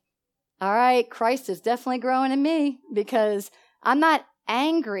like, all right, Christ is definitely growing in me because I'm not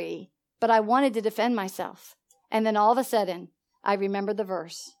angry, but I wanted to defend myself. And then all of a sudden, I remembered the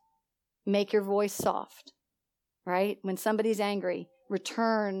verse, make your voice soft, right? When somebody's angry,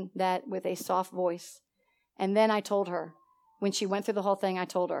 return that with a soft voice. And then I told her, when she went through the whole thing, I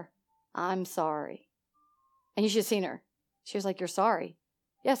told her, I'm sorry. And you should have seen her. She was like, you're sorry?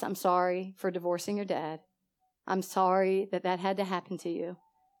 Yes, I'm sorry for divorcing your dad. I'm sorry that had to happen to you.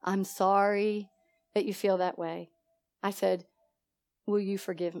 I'm sorry that you feel that way. I said, will you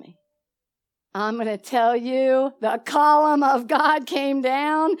forgive me? I'm going to tell you, the column of God came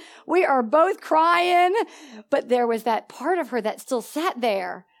down. We are both crying, but there was that part of her that still sat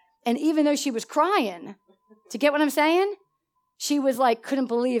there. And even though she was crying, to get what I'm saying? She was like, couldn't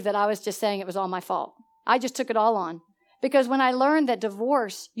believe that I was just saying it was all my fault. I just took it all on. Because when I learned that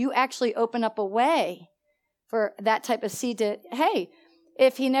divorce, you actually open up a way for that type of seed to, hey,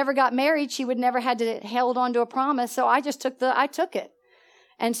 if he never got married, she would never had to held on to a promise. So I took it.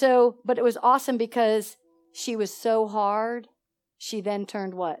 And so, but it was awesome because she was so hard. She then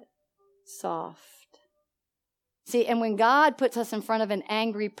turned what? Soft. See, and when God puts us in front of an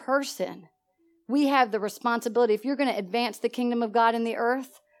angry person, we have the responsibility. If you're going to advance the kingdom of God in the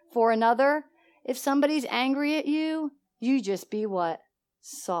earth for another, if somebody's angry at you, you just be what?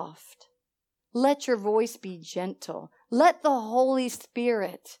 Soft. Let your voice be gentle. Let the Holy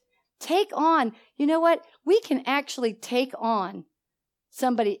Spirit take on. You know what? We can actually take on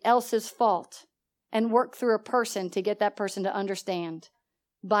somebody else's fault and work through a person to get that person to understand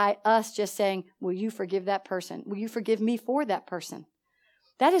by us just saying, will you forgive that person? Will you forgive me for that person?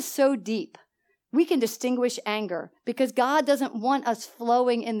 That is so deep. We can distinguish anger because God doesn't want us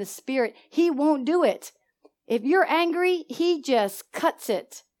flowing in the Spirit. He won't do it. If you're angry, he just cuts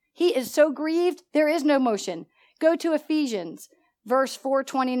it. He is so grieved, there is no motion. Go to Ephesians, verse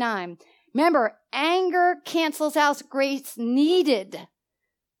 4:29. Remember, anger cancels out grace needed.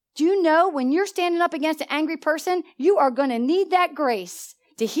 Do you know when you're standing up against an angry person, you are going to need that grace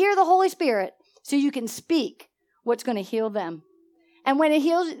to hear the Holy Spirit so you can speak what's going to heal them. And when it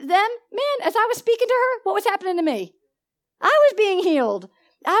heals them, man, as I was speaking to her, what was happening to me? I was being healed.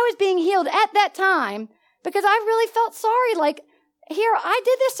 I was being healed at that time because I really felt sorry. Like, here, I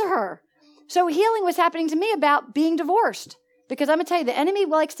did this to her. So healing was happening to me about being divorced. Because I'm going to tell you, the enemy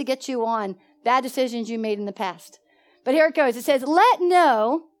likes to get you on bad decisions you made in the past. But here it goes. It says, let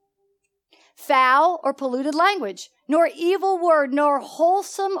no foul or polluted language, nor evil word, nor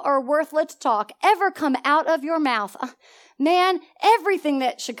wholesome or worthless talk ever come out of your mouth. Man, everything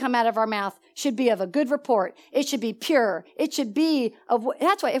that should come out of our mouth should be of a good report. It should be pure. It should be of,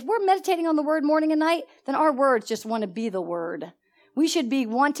 that's why if we're meditating on the word morning and night, then our words just want to be the word. We should be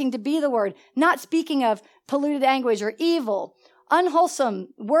wanting to be the word, not speaking of polluted language or evil, unwholesome,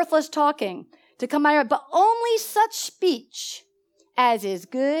 worthless talking to come out of it, but only such speech as is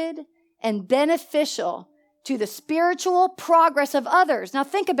good and beneficial to the spiritual progress of others. Now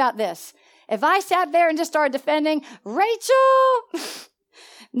think about this. If I sat there and just started defending, Rachel,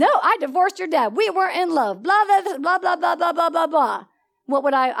 no, I divorced your dad. We weren't in love. Blah, blah, blah, blah, blah, blah, blah, blah, blah. What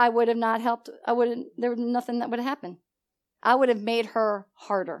would I would have not helped. There was nothing that would have happened. I would have made her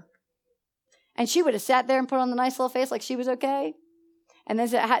harder. And she would have sat there and put on the nice little face like she was okay. And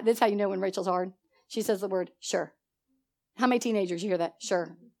this is how you know when Rachel's hard. She says the word, sure. How many teenagers you hear that?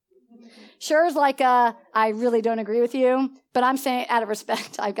 Sure. Sure is like, I really don't agree with you, but I'm saying out of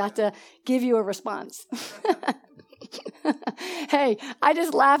respect, I've got to give you a response. Hey, I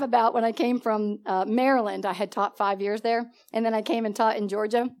just laugh about when I came from Maryland. I had taught 5 years there, and then I came and taught in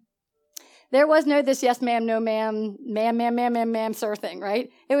Georgia. There was no this yes ma'am, no ma'am, ma'am, sir thing, right?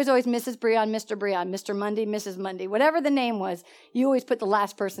 It was always Mrs. Breon, Mr. Mundy, Mrs. Mundy. Whatever the name was, you always put the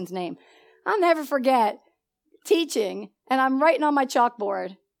last person's name. I'll never forget teaching, and I'm writing on my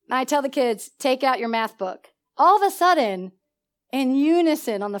chalkboard, and I tell the kids, take out your math book. All of a sudden, in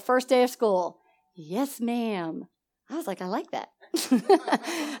unison on the first day of school, yes ma'am. I was like, I like that.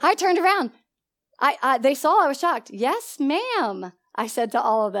 I turned around. They saw I was shocked. Yes ma'am, I said to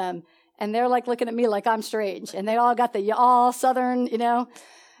all of them. And they're like looking at me like I'm strange. And they all got the all Southern,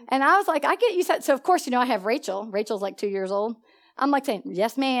 And I was like, I get you said. So, of course, I have Rachel. Rachel's like 2 years old. I'm like saying,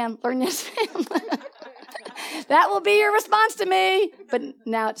 yes, ma'am. Learn yes, ma'am. That will be your response to me. But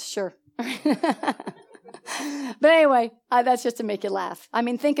now it's sure. But anyway, that's just to make you laugh. I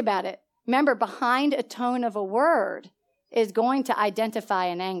mean, think about it. Remember, behind a tone of a word is going to identify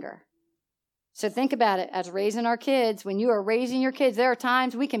an anger. So think about it as raising our kids. When you are raising your kids, there are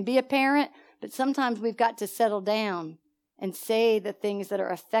times we can be a parent, but sometimes we've got to settle down and say the things that are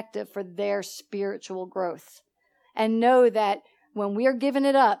effective for their spiritual growth. And know that when we're giving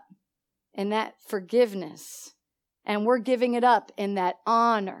it up in that forgiveness, and we're giving it up in that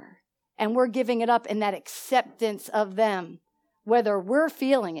honor, and we're giving it up in that acceptance of them, whether we're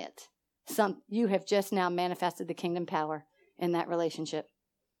feeling it, you have just now manifested the kingdom power in that relationship.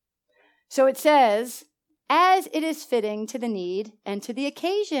 So it says, as it is fitting to the need and to the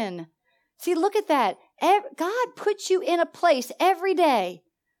occasion. See, look at that. God puts you in a place every day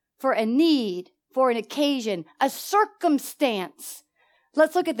for a need, for an occasion, a circumstance.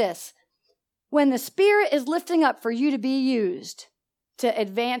 Let's look at this. When the Spirit is lifting up for you to be used to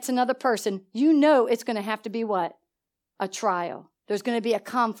advance another person, you know it's going to have to be what? A trial. There's going to be a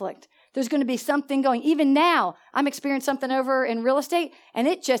conflict. There's going to be something going. Even now, I'm experiencing something over in real estate, and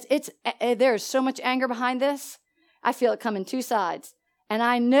there's so much anger behind this. I feel it coming two sides. And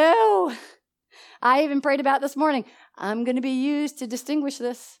I know, I even prayed about it this morning, I'm going to be used to distinguish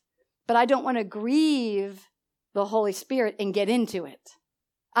this, but I don't want to grieve the Holy Spirit and get into it.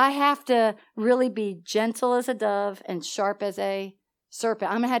 I have to really be gentle as a dove and sharp as a serpent.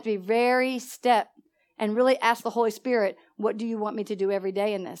 I'm going to have to be very and really ask the Holy Spirit, what do you want me to do every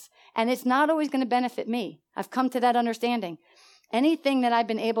day in this? And it's not always going to benefit me. I've come to that understanding. Anything that I've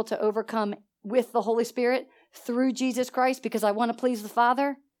been able to overcome with the Holy Spirit through Jesus Christ because I want to please the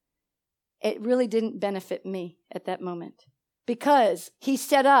Father, it really didn't benefit me at that moment. Because He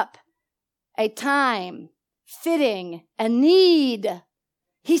set up a time, fitting, a need.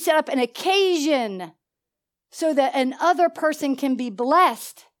 He set up an occasion so that another person can be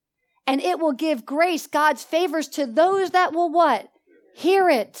blessed. And it will give grace, God's favors to those that will what?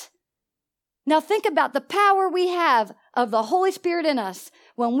 Hear it. Now think about the power we have of the Holy Spirit in us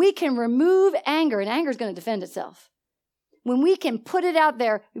when we can remove anger, and anger is going to defend itself. When we can put it out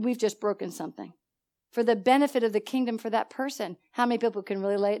there, we've just broken something for the benefit of the kingdom for that person. How many people can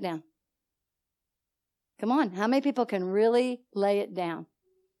really lay it down? Come on. How many people can really lay it down?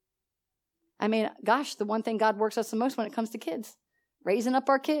 I mean, gosh, the one thing God works us the most when it comes to kids, raising up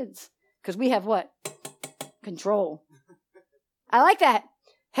our kids. Because we have what? Control. I like that.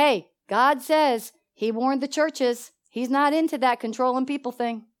 Hey, God says he warned the churches. He's not into that controlling people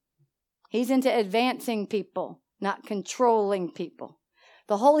thing. He's into advancing people, not controlling people.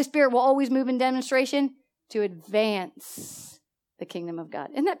 The Holy Spirit will always move in demonstration to advance the kingdom of God.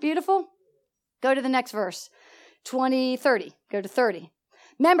 Isn't that beautiful? Go to the next verse. 30. Go to 30.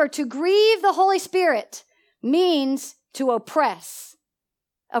 Remember, to grieve the Holy Spirit means to oppress.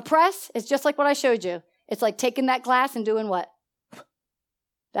 Oppress is just like what I showed you. It's like taking that glass and doing what?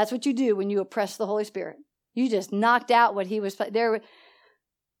 That's what you do when you oppress the Holy Spirit. You just knocked out what he was there.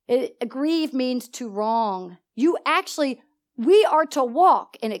 Grieve means to wrong. We are to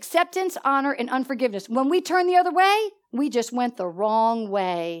walk in acceptance, honor, and unforgiveness. When we turn the other way, we just went the wrong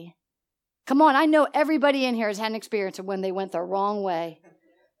way. Come on, I know everybody in here has had an experience of when they went the wrong way.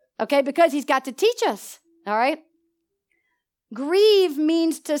 Okay, because he's got to teach us. All right? Grieve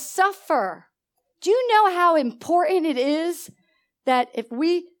means to suffer. Do you know how important it is that if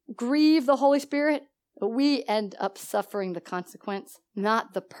we grieve the Holy Spirit, we end up suffering the consequence,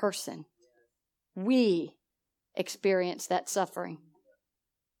 not the person. We experience that suffering.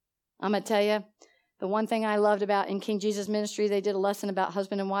 I'm going to tell you, the one thing I loved about in King Jesus Ministry, they did a lesson about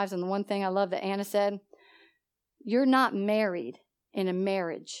husband and wives, and the one thing I love that Anna said, you're not married in a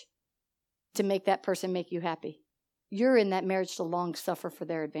marriage to make that person make you happy. You're in that marriage to long suffer for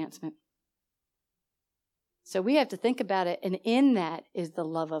their advancement. So we have to think about it, and in that is the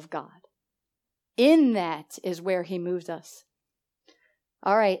love of God. In that is where he moves us.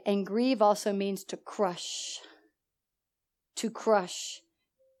 All right, and grieve also means to crush. To crush.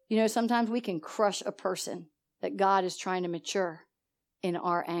 You know, sometimes we can crush a person that God is trying to mature in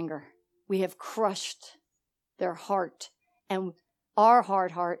our anger. We have crushed their heart, and our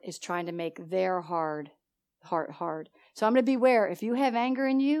hard heart is trying to make their hard heart hard. So I'm going to beware. If you have anger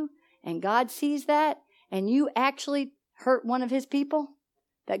in you, and God sees that, and you actually hurt one of his people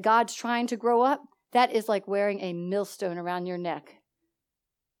that God's trying to grow up, that is like wearing a millstone around your neck,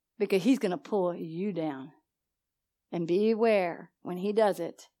 because he's going to pull you down. And beware when he does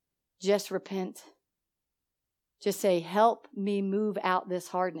it. Just repent. Just say, help me move out this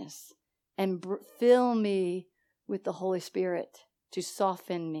hardness and fill me with the Holy Spirit to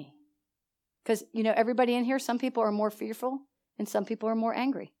soften me. Because, you know, everybody in here, some people are more fearful and some people are more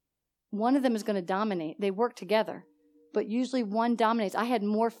angry. One of them is going to dominate. They work together, but usually one dominates. I had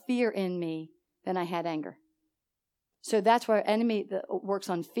more fear in me than I had anger. So that's why our enemy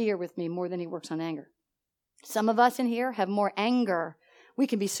works on fear with me more than he works on anger. Some of us in here have more anger. We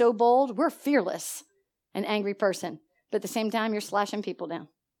can be so bold. We're fearless, an angry person. But at the same time, you're slashing people down.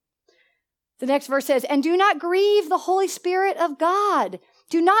 The next verse says, and do not grieve the Holy Spirit of God.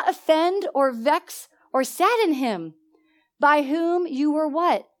 Do not offend or vex or sadden him, by whom you were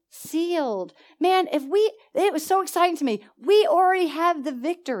what? Sealed. Man, it was so exciting to me. We already have the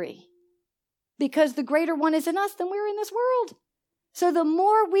victory because the greater one is in us than we're in this world. So the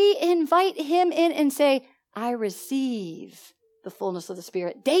more we invite him in and say, I receive the fullness of the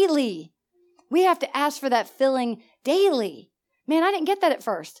Spirit daily. We have to ask for that filling daily. Man, I didn't get that at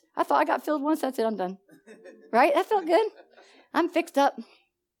first. I thought I got filled once. That's it. I'm done. Right? That felt good. I'm fixed up.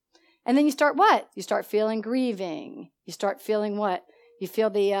 And then you start what? You start feeling grieving. You start feeling what? You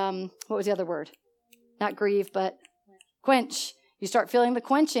feel the, what was the other word? Not grieve, but quench. You start feeling the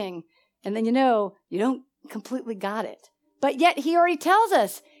quenching. And then you know you don't completely got it. But yet he already tells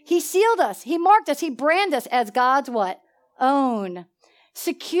us. He sealed us. He marked us. He branded us as God's what? Own.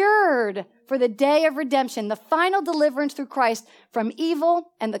 Secured for the day of redemption, the final deliverance through Christ from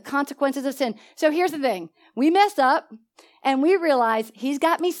evil and the consequences of sin. So here's the thing. We mess up and we realize he's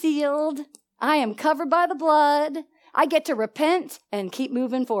got me sealed. I am covered by the blood. I get to repent and keep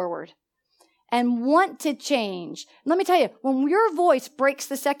moving forward and want to change. Let me tell you, when your voice breaks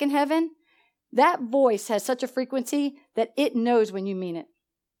the second heaven, that voice has such a frequency that it knows when you mean it.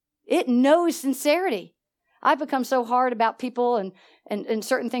 It knows sincerity. I've become so hard about people and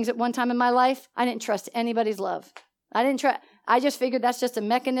certain things at one time in my life. I didn't trust anybody's love. I just figured that's just a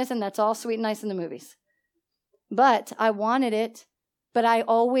mechanism that's all sweet and nice in the movies. But I wanted it, but I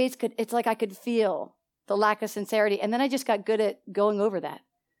always could, it's like I could feel the lack of sincerity. And then I just got good at going over that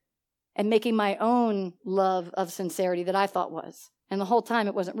and making my own love of sincerity that I thought was. And the whole time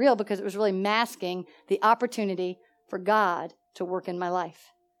it wasn't real because it was really masking the opportunity for God to work in my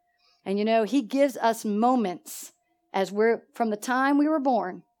life. And you know, he gives us moments as from the time we were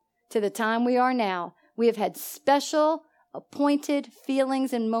born to the time we are now. We have had special appointed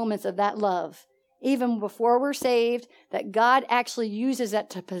feelings and moments of that love even before we're saved, that God actually uses that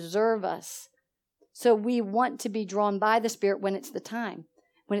to preserve us. So we want to be drawn by the Spirit when it's the time,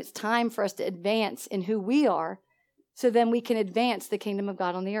 when it's time for us to advance in who we are, so then we can advance the kingdom of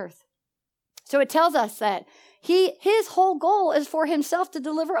God on the earth. So it tells us that his whole goal is for himself to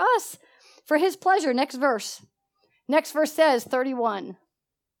deliver us for his pleasure. Next verse. Next verse says, 31.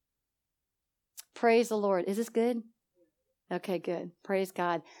 Praise the Lord. Is this good? Okay, good. Praise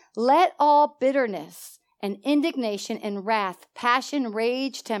God. Let all bitterness and indignation and wrath, passion,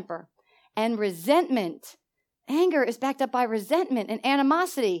 rage, temper, and resentment. Anger is backed up by resentment and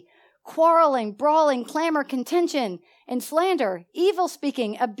animosity, quarreling, brawling, clamor, contention, and slander, evil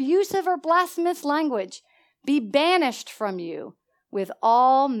speaking, abusive or blasphemous language, be banished from you with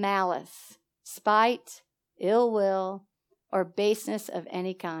all malice, spite, ill will, or baseness of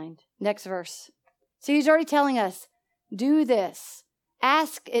any kind. Next verse. So he's already telling us, do this.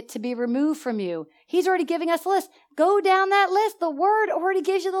 Ask it to be removed from you. He's already giving us a list. Go down that list. The word already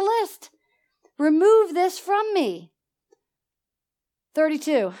gives you the list. Remove this from me.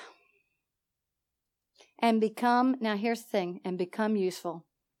 32. And become, now here's the thing, and become useful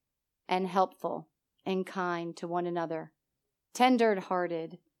and helpful and kind to one another,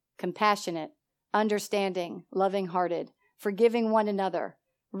 tender-hearted, compassionate, understanding, loving-hearted, forgiving one another,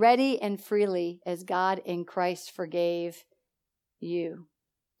 ready and freely as God in Christ forgave you.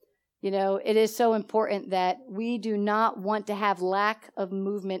 You know, it is so important that we do not want to have lack of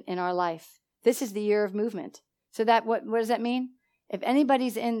movement in our life. This is the year of movement. So that what does that mean? If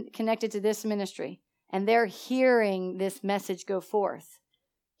anybody's connected to this ministry and they're hearing this message go forth,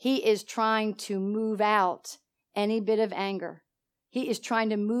 he is trying to move out any bit of anger. He is trying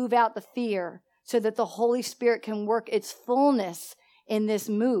to move out the fear so that the Holy Spirit can work its fullness in this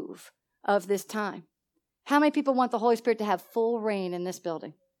move of this time. How many people want the Holy Spirit to have full reign in this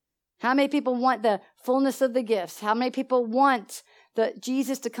building? How many people want the fullness of the gifts? How many people want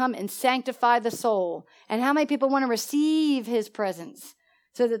Jesus to come and sanctify the soul? And how many people want to receive his presence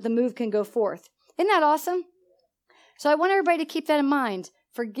so that the move can go forth? Isn't that awesome? So I want everybody to keep that in mind.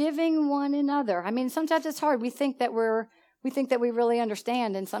 Forgiving one another. I mean, sometimes it's hard. We think that we really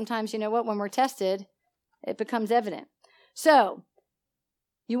understand. And sometimes, you know what, when we're tested, it becomes evident. So,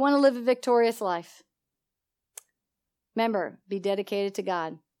 you want to live a victorious life. Remember, be dedicated to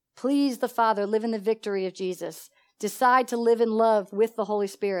God. Please the Father, live in the victory of Jesus. Decide to live in love with the Holy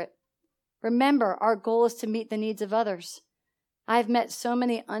Spirit. Remember, our goal is to meet the needs of others. I've met so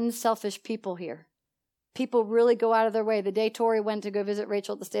many unselfish people here. People really go out of their way. The day Tori went to go visit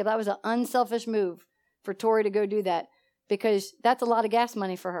Rachel at the stable, that was an unselfish move for Tori to go do that because that's a lot of gas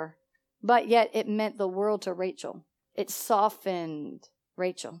money for her. But yet it meant the world to Rachel. It softened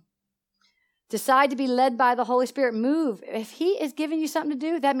Rachel. Decide to be led by the Holy Spirit. Move. If he is giving you something to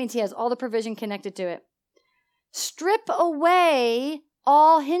do, that means he has all the provision connected to it. Strip away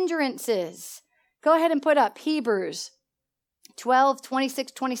all hindrances. Go ahead and put up Hebrews 12,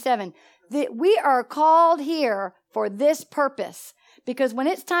 26, 27. We are called here for this purpose. Because when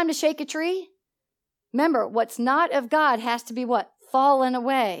it's time to shake a tree, remember, what's not of God has to be what? Fallen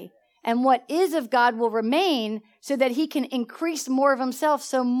away. And what is of God will remain so that he can increase more of himself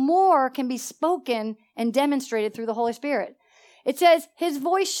so more can be spoken and demonstrated through the Holy Spirit. It says, his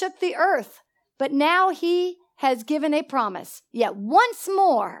voice shook the earth, but now he has given a promise. Yet once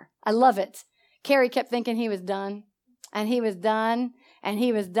more, I love it. Carrie kept thinking he was done, and he was done, and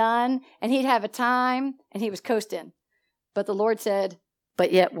he was done, and he'd have a time, and he was coasting. But the Lord said,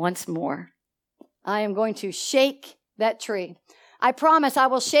 but yet once more, I am going to shake that tree. I promise I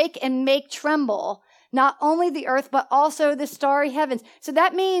will shake and make tremble not only the earth, but also the starry heavens. So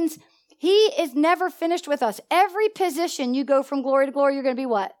that means he is never finished with us. Every position you go from glory to glory, you're going to be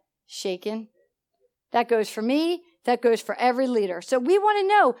what? Shaken. That goes for me. That goes for every leader. So we want to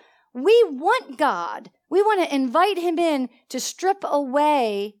know, we want God. We want to invite him in to strip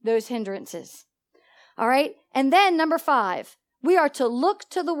away those hindrances. All right. And then number 5, we are to look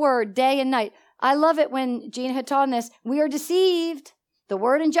to the word day and night. I love it when Gina had taught this. We are deceived. The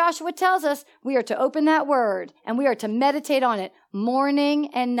word in Joshua tells us we are to open that word and we are to meditate on it morning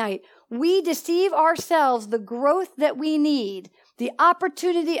and night. We deceive ourselves the growth that we need, the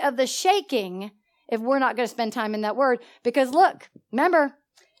opportunity of the shaking if we're not going to spend time in that word. Because look, remember,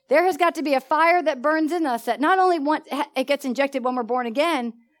 there has got to be a fire that burns in us that not only it gets injected when we're born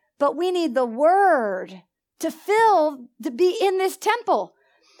again, but we need the word to be in this temple.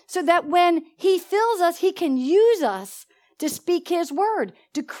 So that when he fills us, he can use us to speak his word,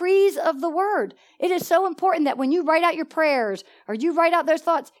 decrees of the word. It is so important that when you write out your prayers or you write out those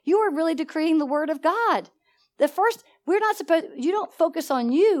thoughts, you are really decreeing the word of God. You don't focus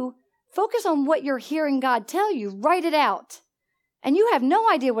on you, Focus on what you're hearing God tell you. Write it out. And you have no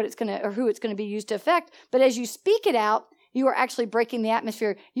idea what it's going to, or who it's going to be used to affect. But as you speak it out, you are actually breaking the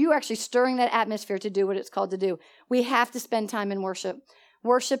atmosphere. You are actually stirring that atmosphere to do what it's called to do. We have to spend time in worship.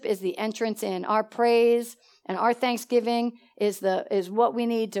 Worship is the entrance in. Our praise and our thanksgiving is what we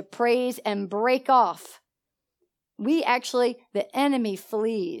need to praise and break off. The enemy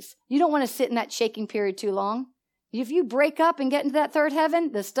flees. You don't want to sit in that shaking period too long. If you break up and get into that third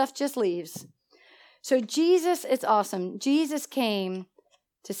heaven, the stuff just leaves. So Jesus, it's awesome. Jesus came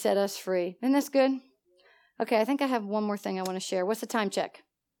to set us free. Isn't this good? Okay, I think I have one more thing I want to share. What's the time check?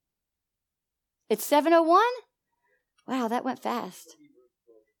 It's 7:01? Wow, that went fast.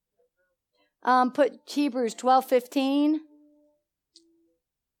 Put Hebrews 12:15.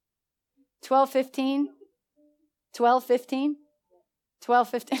 12:15. 12:15.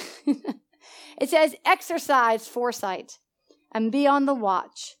 12:15. It says, exercise foresight and be on the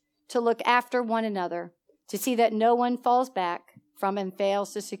watch to look after one another, to see that no one falls back from and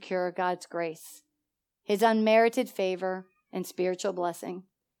fails to secure God's grace, his unmerited favor and spiritual blessing,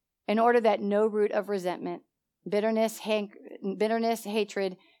 in order that no root of resentment, bitterness,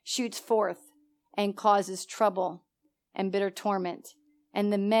 hatred shoots forth and causes trouble and bitter torment,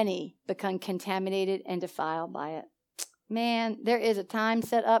 and the many become contaminated and defiled by it. Man, there is a time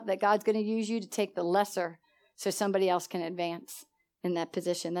set up that God's going to use you to take the lesser so somebody else can advance in that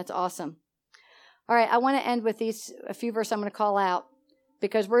position. That's awesome. All right, I want to end with a few verses I'm going to call out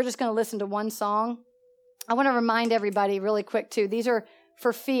because we're just going to listen to one song. I want to remind everybody really quick too. These are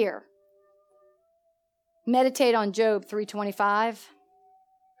for fear. Meditate on Job 3:25.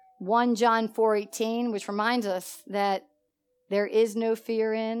 1 John 4:18, which reminds us that there is no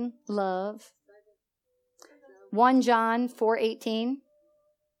fear in love. 1 John 4:18.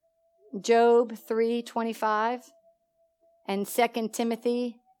 Job 3:25. And 2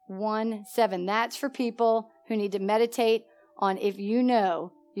 Timothy 1:7. That's for people who need to meditate on if you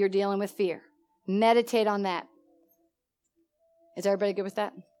know you're dealing with fear. Meditate on that. Is everybody good with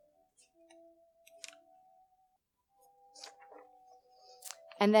that?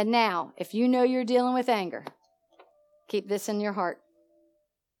 And then now, if you know you're dealing with anger, keep this in your heart.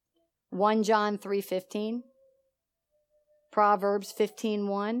 1 John 3:15, Proverbs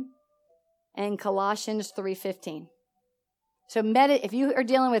 15:1, and Colossians 3:15. So if you are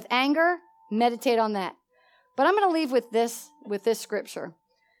dealing with anger, meditate on that. But I'm going to leave with this scripture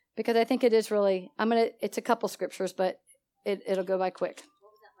because I think it is really, it's a couple scriptures, but it'll go by quick.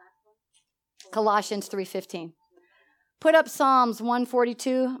 Colossians 3:15. Put up Psalms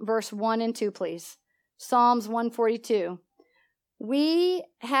 142, verse 1 and 2, please. Psalms 142. We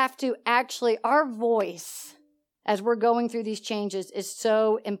have to actually, our voice, as we're going through these changes, is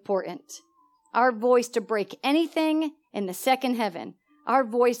so important. Our voice to break anything in the second heaven. Our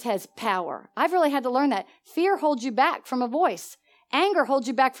voice has power. I've really had to learn that. Fear holds you back from a voice. Anger holds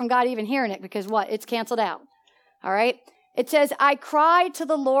you back from God even hearing it because what? It's canceled out. All right? It says, I cried to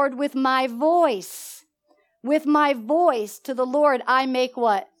the Lord with my voice. With my voice to the Lord, I make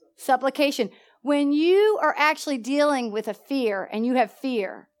what? Supplication. When you are actually dealing with a fear and you have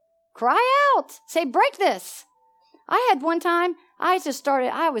fear, cry out. Say, break this. I had one time, I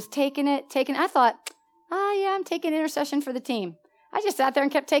was taking it. I thought, I'm taking intercession for the team. I just sat there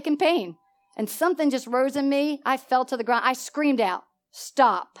and kept taking pain. And something just rose in me. I fell to the ground. I screamed out,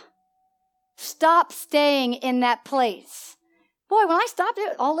 stop. Stop staying in that place. Boy, when I stopped,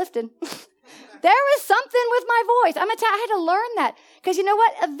 it all lifted. There was something with my voice. I had to learn that. Because you know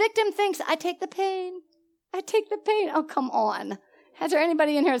what? A victim thinks, I take the pain. Oh, come on. Is there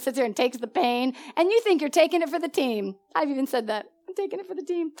anybody in here that sits here and takes the pain? And you think you're taking it for the team. I've even said that. I'm taking it for the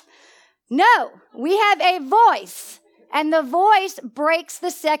team. No, we have a voice. And the voice breaks the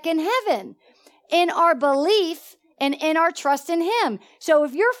second heaven in our belief and in our trust in Him. So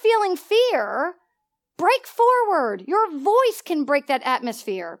if you're feeling fear, break forward. Your voice can break that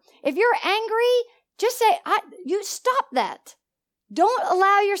atmosphere. If you're angry, just say, you stop that. Don't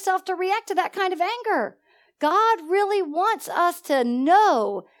allow yourself to react to that kind of anger. God really wants us to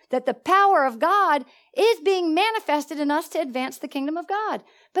know that the power of God is being manifested in us to advance the kingdom of God.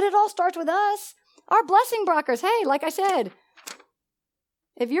 But it all starts with us. Our blessing blockers, hey, like I said,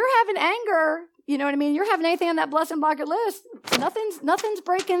 if you're having anger, you know what I mean? You're having anything on that blessing blocker list, nothing's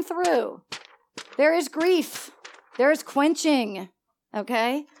breaking through. There is grief. There is quenching.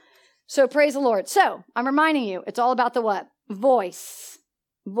 Okay? So praise the Lord. So I'm reminding you, it's all about the what? Voice.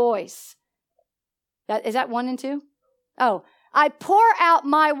 Voice. Is that 1 and 2? Oh, I pour out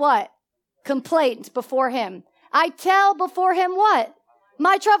my what? Complaint before Him. I tell before Him what?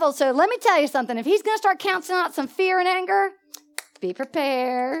 My trouble. So let me tell you something. If He's going to start counting out some fear and anger, be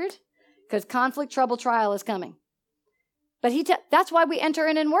prepared. because conflict, trouble, trial is coming. But that's why we enter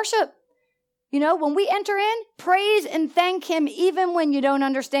in worship. You know, when we enter in, praise and thank him even when you don't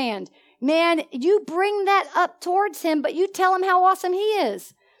understand. Man, you bring that up towards him, but you tell him how awesome he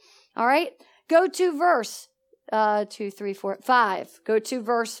is. All right? Go to verse 5. Go to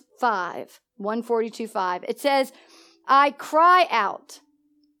verse 5, 142:5. It says, I cry out.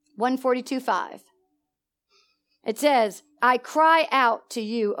 142:5. It says, I cry out to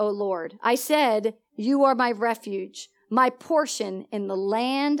you, O Lord. I said, you are my refuge, my portion in the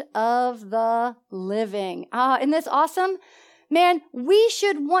land of the living. Isn't this awesome? Man, we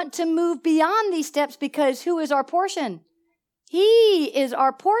should want to move beyond these steps because who is our portion? He is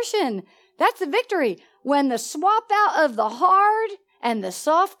our portion. That's the victory. When the swap out of the hard and the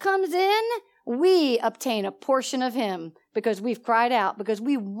soft comes in, we obtain a portion of him because we've cried out, because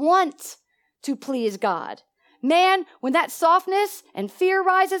we want to please God. Man, when that softness and fear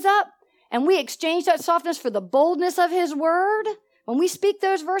rises up and we exchange that softness for the boldness of his word, when we speak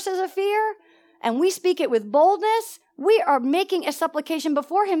those verses of fear and we speak it with boldness, we are making a supplication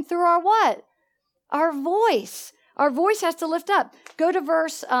before him through our what? Our voice. Our voice has to lift up. Go to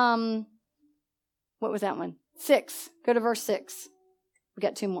verse, what was that one? 6. Go to verse 6. We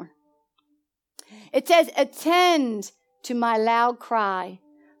got 2 more. It says, attend to my loud cry,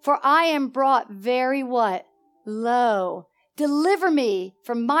 for I am brought very what? Low. Deliver me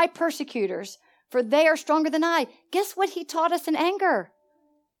from my persecutors, for they are stronger than I. Guess what he taught us in anger?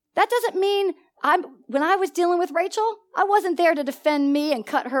 That doesn't mean when I was dealing with Rachel, I wasn't there to defend me and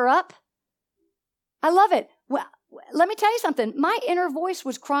cut her up. I love it. Well, let me tell you something. My inner voice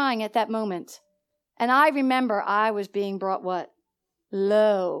was crying at that moment. And I remember I was being brought what?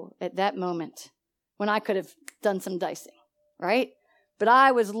 Low at that moment when I could have done some dicing, right? But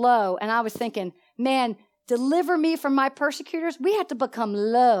I was low and I was thinking, man, deliver me from my persecutors. We have to become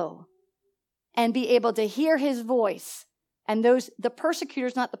low and be able to hear his voice. And the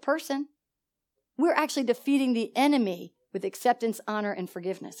persecutors, not the person. We're actually defeating the enemy with acceptance, honor, and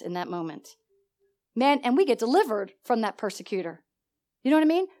forgiveness in that moment. Man, and we get delivered from that persecutor. You know what I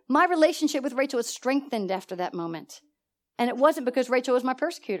mean? My relationship with Rachel was strengthened after that moment. And it wasn't because Rachel was my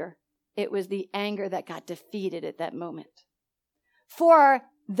persecutor. It was the anger that got defeated at that moment. For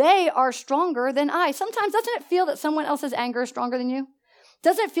they are stronger than I. Sometimes doesn't it feel that someone else's anger is stronger than you?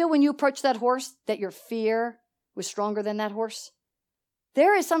 Doesn't it feel when you approach that horse that your fear was stronger than that horse?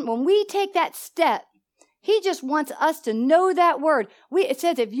 There is something, when we take that step, he just wants us to know that word. It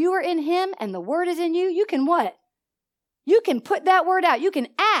says if you are in him and the word is in you, you can what? You can put that word out. You can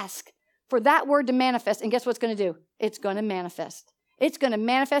ask for that word to manifest. And guess what it's going to do? It's going to manifest. It's going to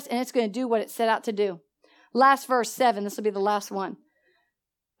manifest and it's going to do what it set out to do. Last verse 7, this will be the last one.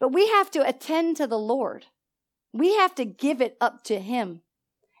 But we have to attend to the Lord. We have to give it up to him.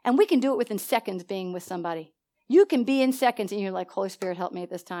 And we can do it within seconds being with somebody. You can be in seconds and you're like, Holy Spirit, help me at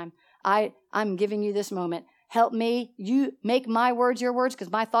this time. I'm giving you this moment. Help me. You make my words your words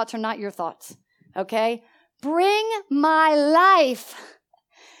because my thoughts are not your thoughts. Okay? Bring my life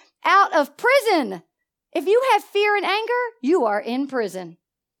out of prison. If you have fear and anger, you are in prison.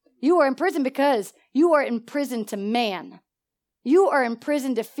 You are in prison because you are in prison to man. You are in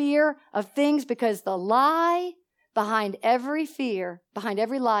prison to fear of things because the lie behind every fear, behind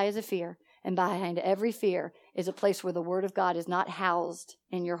every lie is a fear. And behind every fear is a place where the word of God is not housed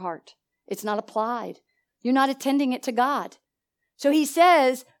in your heart. It's not applied. You're not attending it to God. So he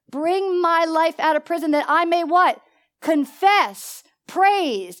says, bring my life out of prison that I may what? Confess,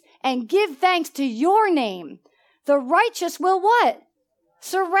 praise, and give thanks to your name. The righteous will what?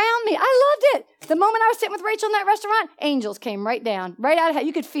 Surround me. I loved it. The moment I was sitting with Rachel in that restaurant, angels came right down, right out of it.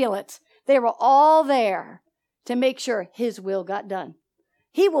 You could feel it. They were all there to make sure his will got done.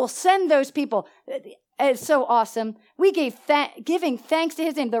 He will send those people. It's so awesome. We giving thanks to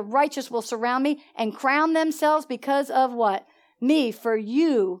his name. The righteous will surround me and crown themselves because of what? Me, for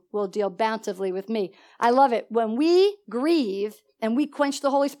you will deal bountifully with me. I love it. When we grieve and we quench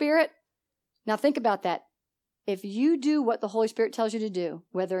the Holy Spirit, now think about that. If you do what the Holy Spirit tells you to do,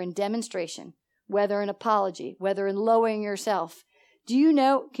 whether in demonstration, whether in apology, whether in lowering yourself, do you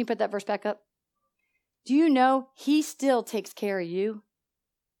know, can you put that verse back up? Do you know he still takes care of you?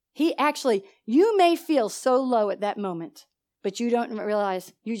 You may feel so low at that moment, but you don't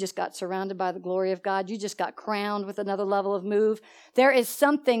realize you just got surrounded by the glory of God. You just got crowned with another level of move. There is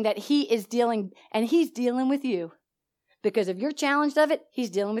something that he is dealing, and he's dealing with you. Because if you're challenged of it, he's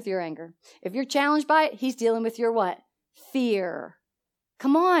dealing with your anger. If you're challenged by it, he's dealing with your what? Fear.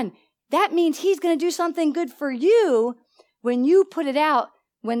 Come on. That means he's going to do something good for you when you put it out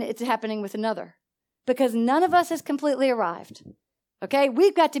when it's happening with another. Because none of us has completely arrived. Okay,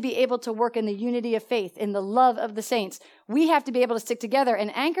 we've got to be able to work in the unity of faith, in the love of the saints. We have to be able to stick together,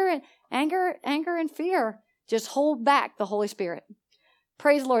 and anger and fear just hold back the Holy Spirit.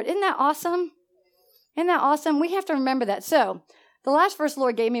 Praise the Lord. Isn't that awesome? Isn't that awesome? We have to remember that. So the last verse the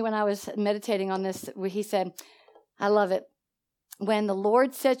Lord gave me when I was meditating on this, he said, I love it. When the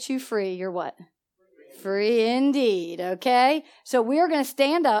Lord sets you free, you're what? Free indeed, okay? So we are going to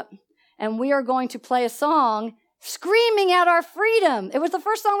stand up, and we are going to play a song screaming out our freedom. It was the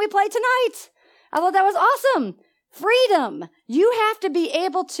first song we played tonight. I thought that was awesome. Freedom. You have to be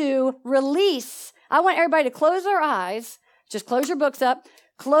able to release. I want everybody to close their eyes. Just close your books up.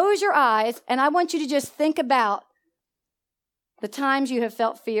 Close your eyes, and I want you to just think about the times you have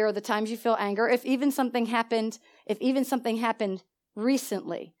felt fear, the times you feel anger, if even something happened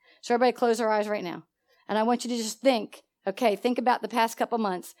recently. So everybody close their eyes right now. And I want you to just think about the past couple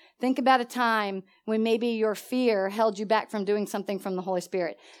months. Think about a time when maybe your fear held you back from doing something from the Holy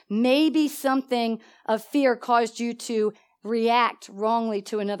Spirit. Maybe something of fear caused you to react wrongly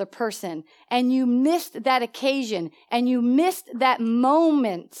to another person, and you missed that occasion, and you missed that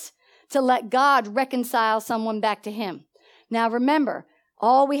moment to let God reconcile someone back to him. Now remember,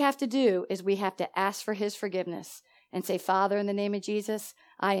 all we have to do is we have to ask for his forgiveness and say, Father, in the name of Jesus,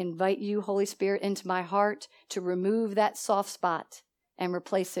 I invite you, Holy Spirit, into my heart to remove that soft spot and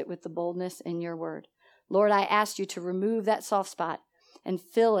replace it with the boldness in your word. Lord, I ask you to remove that soft spot and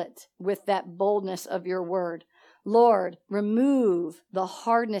fill it with that boldness of your word. Lord, remove the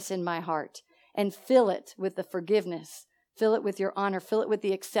hardness in my heart and fill it with the forgiveness. Fill it with your honor. Fill it with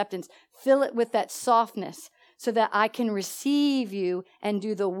the acceptance. Fill it with that softness so that I can receive you and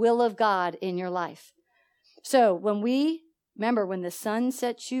do the will of God in your life. So when the Son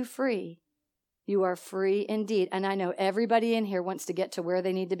sets you free, you are free indeed. And I know everybody in here wants to get to where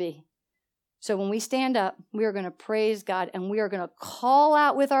they need to be. So when we stand up, we are going to praise God, and we are going to call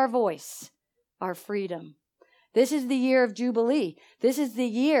out with our voice our freedom. This is the year of Jubilee. This is the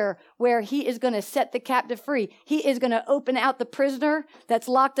year where he is going to set the captive free. He is going to open out the prisoner that's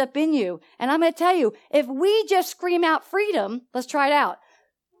locked up in you. And I'm going to tell you, if we just scream out freedom, let's try it out.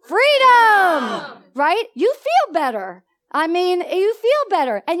 Freedom! Right? You feel better. You feel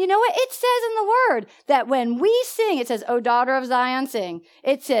better. And you know what? It says in the word that when we sing, it says, O daughter of Zion, sing.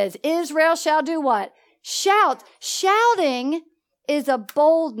 It says, Israel shall do what? Shout. Shouting is a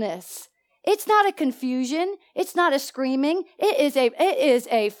boldness. It's not a confusion. It's not a screaming. It is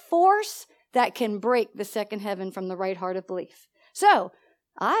a force that can break the second heaven from the right heart of belief. So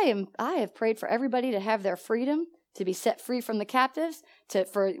I have prayed for everybody to have their freedom, to be set free from the captives,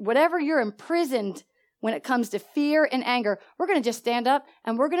 for whatever you're imprisoned when it comes to fear and anger. We're going to just stand up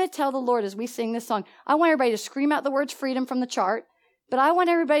and we're going to tell the Lord as we sing this song. I want everybody to scream out the words freedom from the chart, but I want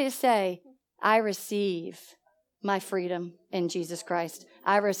everybody to say, I receive my freedom in Jesus Christ.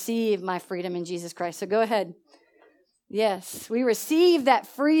 I receive my freedom in Jesus Christ. So go ahead. Yes, we receive that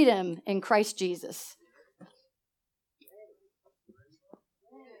freedom in Christ Jesus.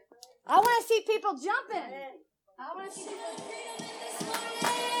 I want to see people jumping. I want to see people freedom in this morning.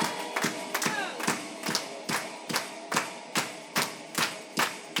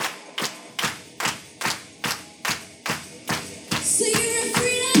 So you're in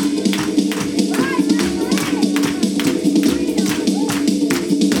freedom.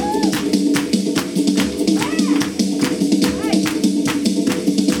 Right.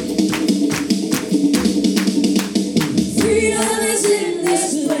 Freedom is in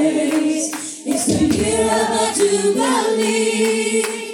this place. It's the year of our Jubilee.